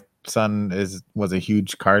 My son was a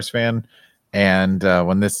huge Cars fan, and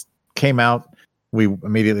when this came out, we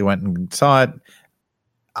immediately went and saw it.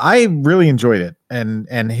 I really enjoyed it,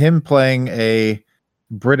 and him playing a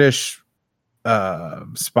British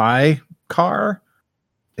spy car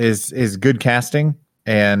is good casting,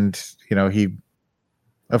 and he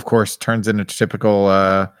of course turns into typical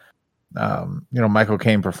Michael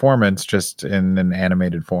Caine performance, just in an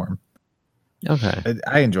animated form. Okay,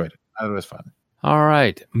 I enjoyed it. It was fun. All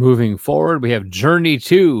right, moving forward, we have Journey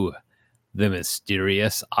to the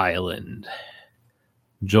Mysterious Island.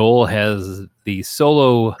 Joel has the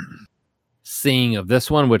solo seeing of this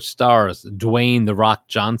one, which stars Dwayne "The Rock"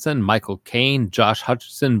 Johnson, Michael Caine, Josh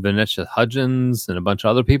Hutcherson, Vanessa Hudgens, and a bunch of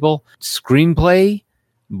other people. Screenplay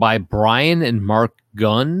by Brian and Mark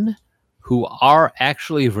Gunn, who are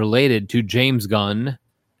actually related to James Gunn,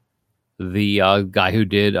 the guy who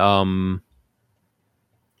did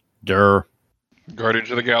Guardians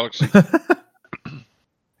of the Galaxy. You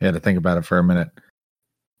had to think about it for a minute.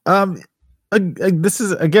 This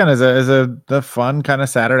is again as the fun kind of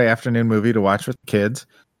Saturday afternoon movie to watch with kids.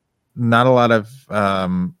 Not a lot of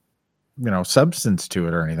substance to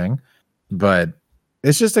it or anything, but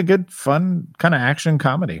it's just a good fun kind of action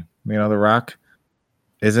comedy. The Rock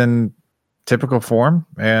is in typical form,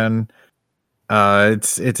 and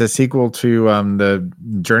it's a sequel to the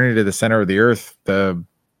Journey to the Center of the Earth, the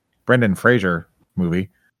Brendan Fraser movie,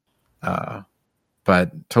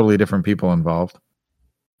 but totally different people involved.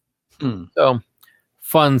 So,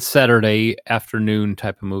 fun Saturday afternoon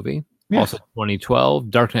type of movie. Yeah. Also 2012,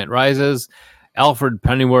 Dark Knight Rises, Alfred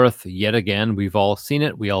Pennyworth, yet again. We've all seen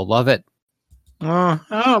it. We all love it.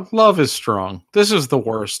 Love is strong. This is the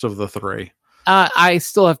worst of the three. I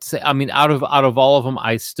still have to say, I mean, out of all of them,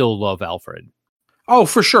 I still love Alfred. Oh,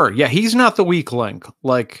 for sure. Yeah, he's not the weak link.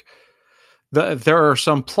 Like, there are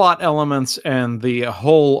some plot elements, and the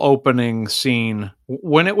whole opening scene,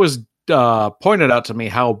 when it was pointed out to me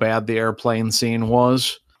how bad the airplane scene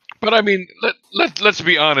was. But I mean, let's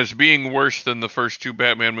be honest. Being worse than the first two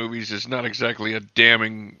Batman movies is not exactly a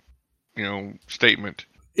damning, statement.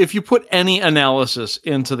 If you put any analysis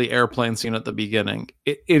into the airplane scene at the beginning,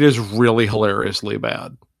 it is really hilariously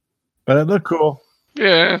bad. But it looked cool.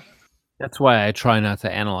 Yeah. That's why I try not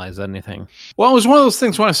to analyze anything. Well, it was one of those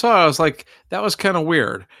things when I saw it, I was like, that was kind of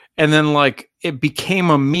weird. And then it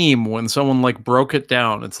became a meme when someone broke it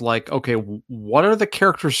down. It's like, okay, what are the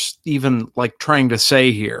characters even trying to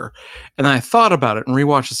say here? And I thought about it and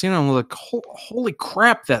rewatched the scene. And I'm like, holy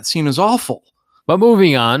crap, that scene is awful. But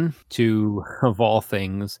moving on to, of all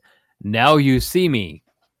things, Now You See Me,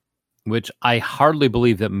 which I hardly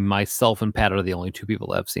believe that myself and Pat are the only two people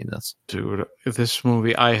that have seen this. Dude, this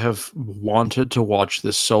movie, I have wanted to watch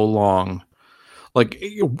this so long.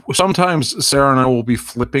 Sometimes Sarah and I will be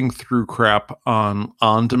flipping through crap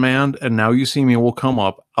on demand, and Now You See Me will come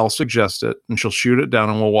up. I'll suggest it, and she'll shoot it down,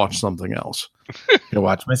 and we'll watch something else. You'll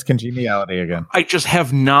watch Miss Congeniality again. I just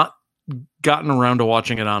have not gotten around to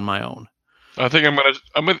watching it on my own. I think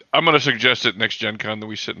I'm gonna suggest it next Gen Con that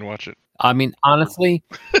we sit and watch it. I mean, honestly,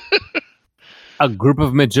 a group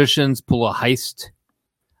of magicians pull a heist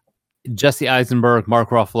Jesse Eisenberg, Mark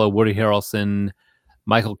Ruffalo, Woody Harrelson,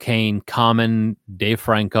 Michael Caine, Common, Dave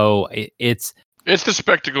Franco. It's the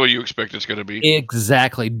spectacle you expect it's going to be.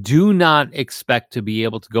 exactly. Do not expect to be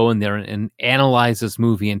able to go in there and analyze this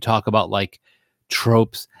movie and talk about like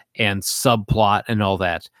tropes and subplot and all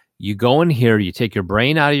that. You go in here, you take your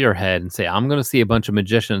brain out of your head and say, I'm going to see a bunch of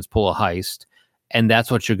magicians pull a heist, and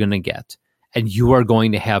that's what you're going to get. And you are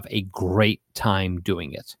going to have a great time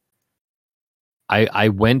doing it. I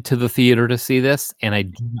went to the theater to see this, and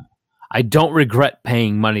I don't regret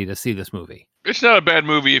paying money to see this movie. It's not a bad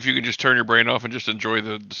movie if you can just turn your brain off and just enjoy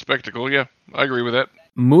the spectacle. Yeah, I agree with that.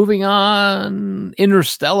 Moving on,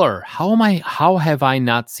 Interstellar. How have I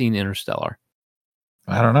not seen Interstellar?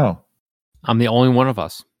 I don't know. I'm the only one of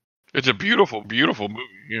us. It's a beautiful, beautiful movie.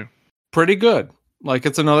 Yeah, Pretty good. Like,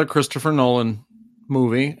 it's another Christopher Nolan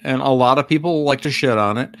movie, and a lot of people like to shit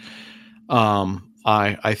on it.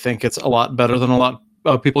 I think it's a lot better than a lot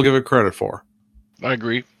of people give it credit for. I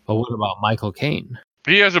agree. But what about Michael Caine?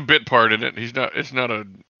 He has a bit part in it. It's not a.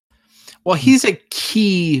 Well, he's a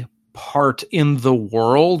key part in the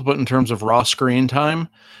world, but in terms of raw screen time,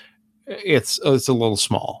 it's a little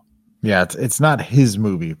small. Yeah, it's not his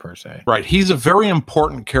movie per se. Right. He's a very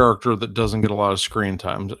important character that doesn't get a lot of screen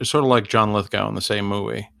time. It's sort of like John Lithgow in the same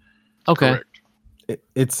movie. Okay. Correct.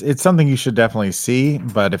 It's something you should definitely see,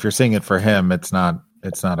 but if you're seeing it for him, it's not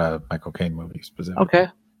a Michael Caine movie specifically. Okay.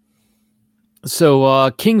 So,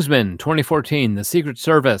 Kingsman 2014, The Secret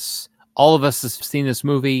Service. All of us have seen this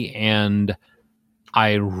movie, and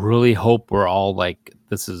I really hope we're all like,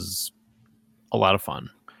 this is a lot of fun.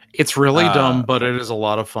 It's really dumb, but it is a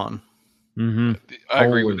lot of fun. Mm-hmm. I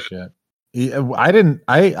agree Holy with that. shit.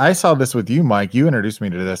 I saw this with you, Mike. You introduced me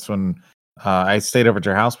to this when I stayed over at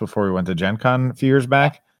your house before we went to Gen Con a few years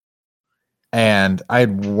back. And I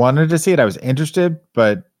wanted to see it. I was interested,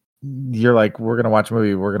 but you're like, we're going to watch a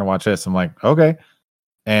movie. We're going to watch this. I'm like, okay.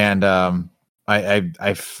 And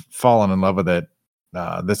I've fallen in love with it.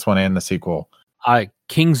 This one and the sequel.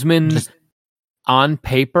 Kingsman on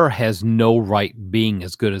paper has no right being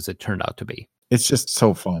as good as it turned out to be. It's just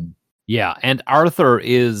so fun. Yeah. And Arthur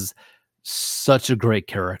is such a great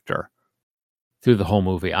character through the whole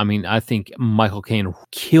movie. I mean, I think Michael Caine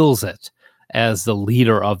kills it as the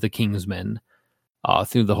leader of the Kingsmen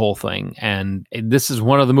through the whole thing. And this is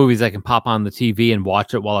one of the movies I can pop on the TV and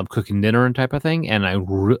watch it while I'm cooking dinner and type of thing. And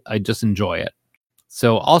I just enjoy it.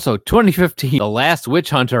 So also 2015, The Last Witch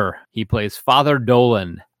Hunter. He plays Father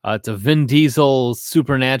Dolan. It's a Vin Diesel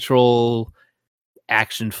supernatural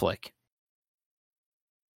action flick.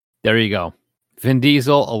 There you go. Vin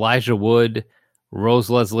Diesel, Elijah Wood,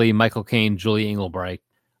 Rose Leslie, Michael Caine, Julie Engelbright.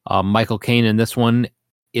 Michael Caine in this one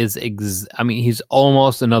is, he's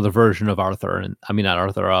almost another version of Arthur. And not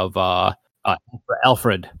Arthur, of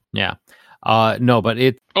Alfred. Yeah. No, but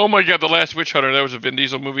it. Oh my God, The Last Witch Hunter. That was a Vin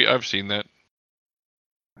Diesel movie. I've seen that.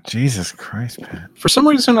 Jesus Christ, man. For some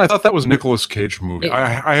reason, I thought that was Nicolas Cage movie.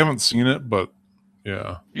 I haven't seen it, but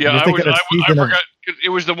yeah. Yeah, You're thinking of I Season of- forgot. It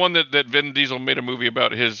was the one that Vin Diesel made a movie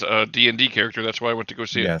about his D&D character. That's why I went to go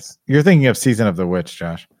see it. Yes. You're thinking of Season of the Witch,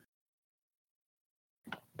 Josh.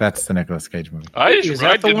 That's the Nicolas Cage movie. Is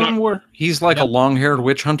that the one where he's like a long-haired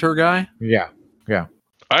witch hunter guy? Yeah. Yeah.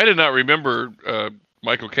 I did not remember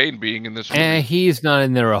Michael Caine being in this movie. He's not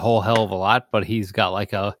in there a whole hell of a lot, but he's got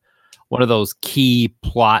like one of those key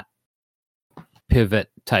plot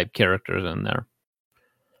pivot type characters in there.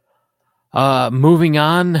 Moving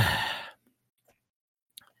on.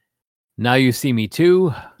 Now You See Me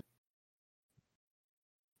Too.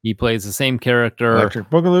 He plays the same character.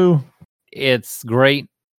 Electric Boogaloo. It's great.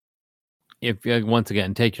 If you, once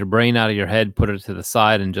again, take your brain out of your head, put it to the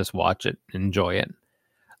side, and just watch it, enjoy it.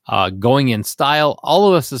 Going in Style. All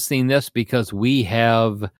of us have seen this because we did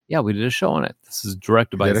a show on it. This is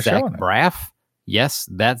directed by Zach Braff. Yes,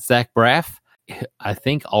 that's Zach Braff. I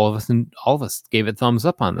think all of us gave it thumbs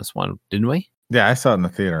up on this one, didn't we? Yeah, I saw it in the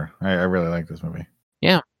theater. I really like this movie.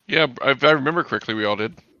 Yeah. Yeah, if I remember correctly, we all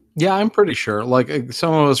did. Yeah, I'm pretty sure. Like,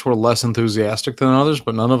 some of us were less enthusiastic than others,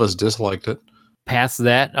 but none of us disliked it. Past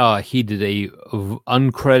that, he did a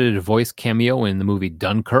uncredited voice cameo in the movie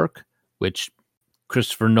Dunkirk, which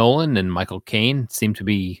Christopher Nolan and Michael Caine seem to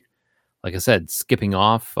be, like I said, skipping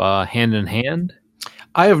off hand in hand.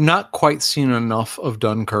 I have not quite seen enough of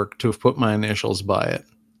Dunkirk to have put my initials by it.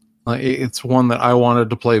 It's one that I wanted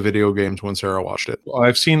to play video games when Sarah watched it.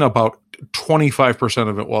 I've seen about 25%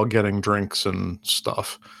 of it while getting drinks and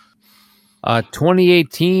stuff.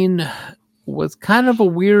 2018 was kind of a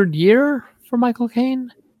weird year for Michael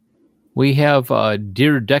Caine. We have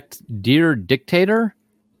Dear Dictator,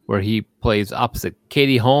 where he plays opposite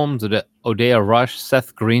Katie Holmes, Odea Rush,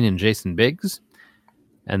 Seth Green, and Jason Biggs.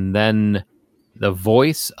 and then the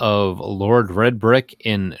voice of Lord Redbrick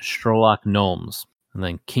in Sherlock Gnomes, and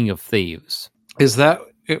then King of Thieves. Is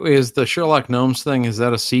the Sherlock Gnomes thing? Is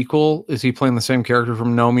that a sequel? Is he playing the same character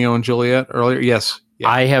from Romeo and Juliet earlier? Yes. Yeah.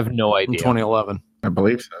 I have no From idea. 2011. I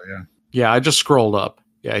believe so, yeah. Yeah, I just scrolled up.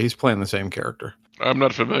 Yeah, he's playing the same character. I'm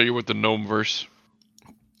not familiar with the gnome verse.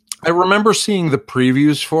 I remember seeing the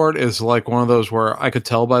previews for it as like one of those where I could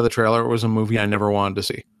tell by the trailer it was a movie I never wanted to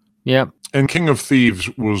see. Yep. And King of Thieves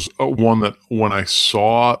was one that when I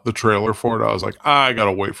saw the trailer for it, I was like, I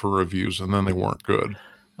gotta wait for reviews, and then they weren't good.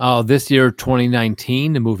 This year,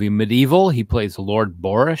 2019, the movie Medieval. He plays Lord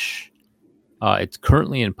Borish. It's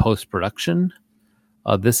currently in post-production.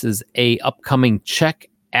 This is a upcoming Czech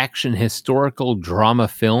action historical drama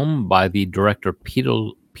film by the director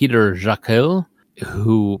Peter Žáček,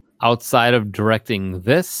 who, outside of directing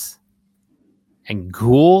this and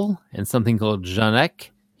Ghoul and something called Janek,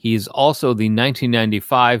 he's also the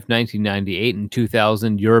 1995, 1998, and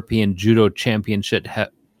 2000 European Judo Championship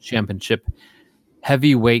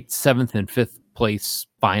heavyweight 7th and 5th place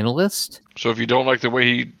finalist. So if you don't like the way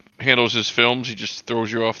he handles his films, he just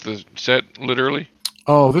throws you off the set, literally.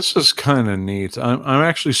 Oh, this is kind of neat. I'm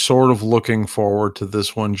actually sort of looking forward to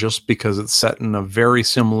this one just because it's set in a very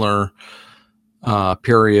similar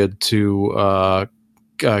period to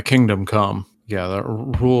Kingdom Come. Yeah, the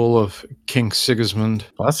rule of King Sigismund.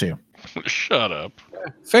 Bless you. Shut up.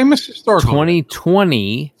 Famous historical.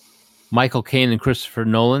 2020, Michael Caine and Christopher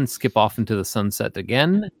Nolan skip off into the sunset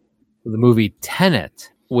again for the movie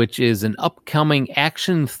Tenet, which is an upcoming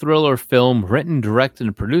action thriller film written, directed,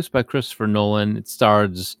 and produced by Christopher Nolan. It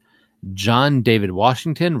stars John David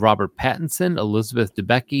Washington, Robert Pattinson, Elizabeth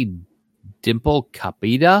Debicki, Dimple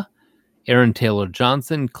Kapida, Aaron Taylor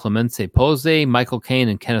Johnson, Clemence Pose, Michael Caine,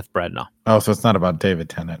 and Kenneth Branagh. Oh, so it's not about David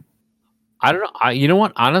Tennant. I don't know. You know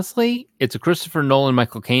what? Honestly, it's a Christopher Nolan,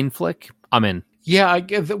 Michael Caine flick. I'm in. Yeah, I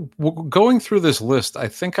get going through this list, I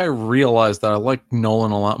think I realized that I like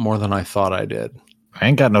Nolan a lot more than I thought I did. I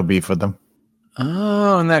ain't got no beef with them.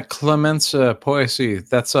 Oh, and that Clemence Poissy,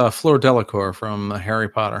 that's Fleur Delacour from Harry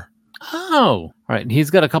Potter. Oh, all right. He's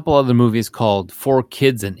got a couple other movies called Four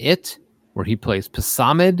Kids and It, where he plays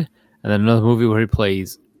Pasamid, and then another movie where he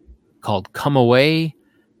plays called Come Away,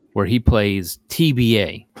 where he plays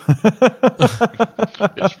TBA.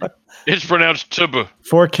 It's pronounced Tuba.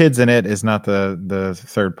 Four Kids in It is not the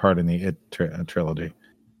third part in the It trilogy.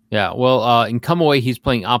 Yeah, well, in Come Away, he's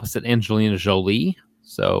playing opposite Angelina Jolie,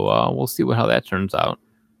 so we'll see how that turns out.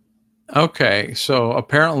 Okay, so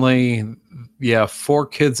apparently, yeah, Four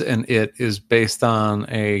Kids and It is based on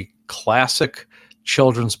a classic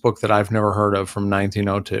children's book that I've never heard of from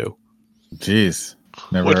 1902. Jeez.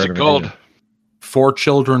 Never What's heard it of called? either. Four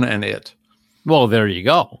Children and It. Well, there you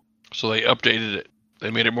go. So they updated it. They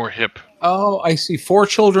made it more hip. Oh, I see. Four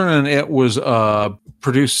Children and It was written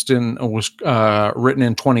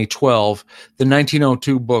in 2012. The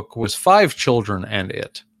 1902 book was Five Children and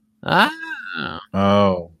It. Ah.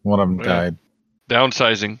 Oh, one of them Yeah. died.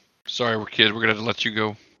 Downsizing. Sorry, we're kids. We're going to have to let you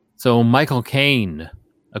go. So Michael Caine,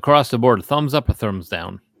 across the board, thumbs up or thumbs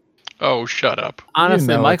down? Oh, shut up.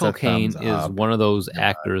 Honestly, You know Michael it's a Caine thumbs is up. one of those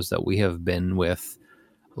actors that we have been with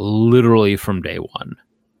literally from day one.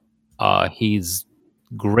 He's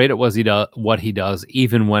great at what he does,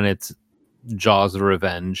 even when it's Jaws of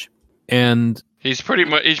Revenge. And He's pretty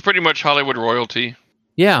much Hollywood royalty.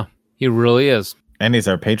 yeah, he really is. And he's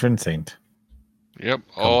our patron saint. Yep.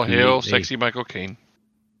 All hail Completely. sexy Michael Caine.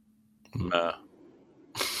 Nah.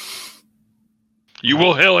 You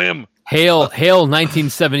will hail him. Hail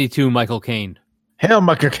 1972 Michael Caine. Hail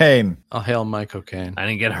Michael Caine. I'll hail Michael Caine. I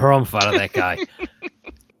didn't get harumph out of that guy.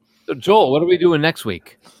 So Joel, what are we doing next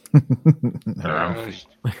week?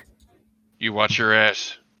 You watch your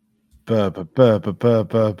ass. We're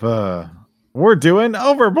doing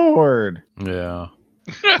Overboard. Yeah.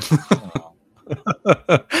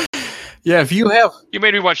 Yeah, if you have... You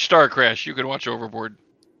made me watch Star Crash. You can watch Overboard.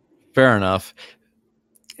 Fair enough.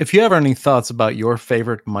 If you have any thoughts about your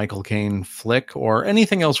favorite Michael Caine flick or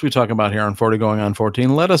anything else we talk about here on 40 Going on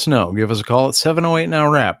 14, let us know. Give us a call at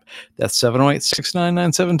 708-NOW-RAP. That's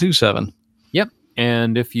 708-699-9727. Yep.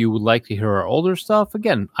 And if you would like to hear our older stuff,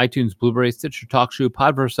 again, iTunes, Blueberry, Stitcher, TalkShoe,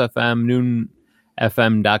 Podverse FM,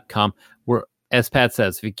 noonfm.com. We're, as Pat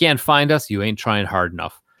says, if you can't find us, you ain't trying hard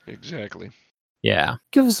enough. Exactly. Yeah.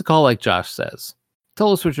 Give us a call like Josh says.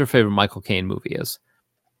 Tell us what your favorite Michael Caine movie is.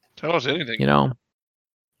 Tell us anything. You know?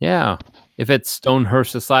 Yeah. If it's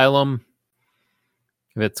Stonehurst Asylum,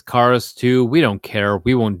 if it's Cars 2, we don't care.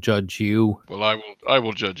 We won't judge you. Well, I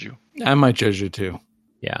will judge you. I might judge you too.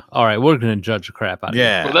 Yeah. All right. We're going to judge the crap out of you.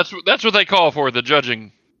 Yeah. Well, that's what they call for, the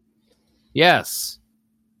judging. Yes.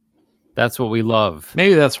 That's what we love.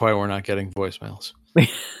 Maybe that's why we're not getting voicemails.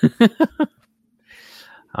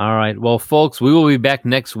 All right. Well, folks, we will be back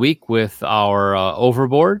next week with our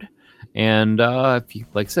Overboard. And if you,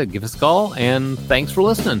 like I said, give us a call. And thanks for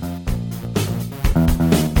listening.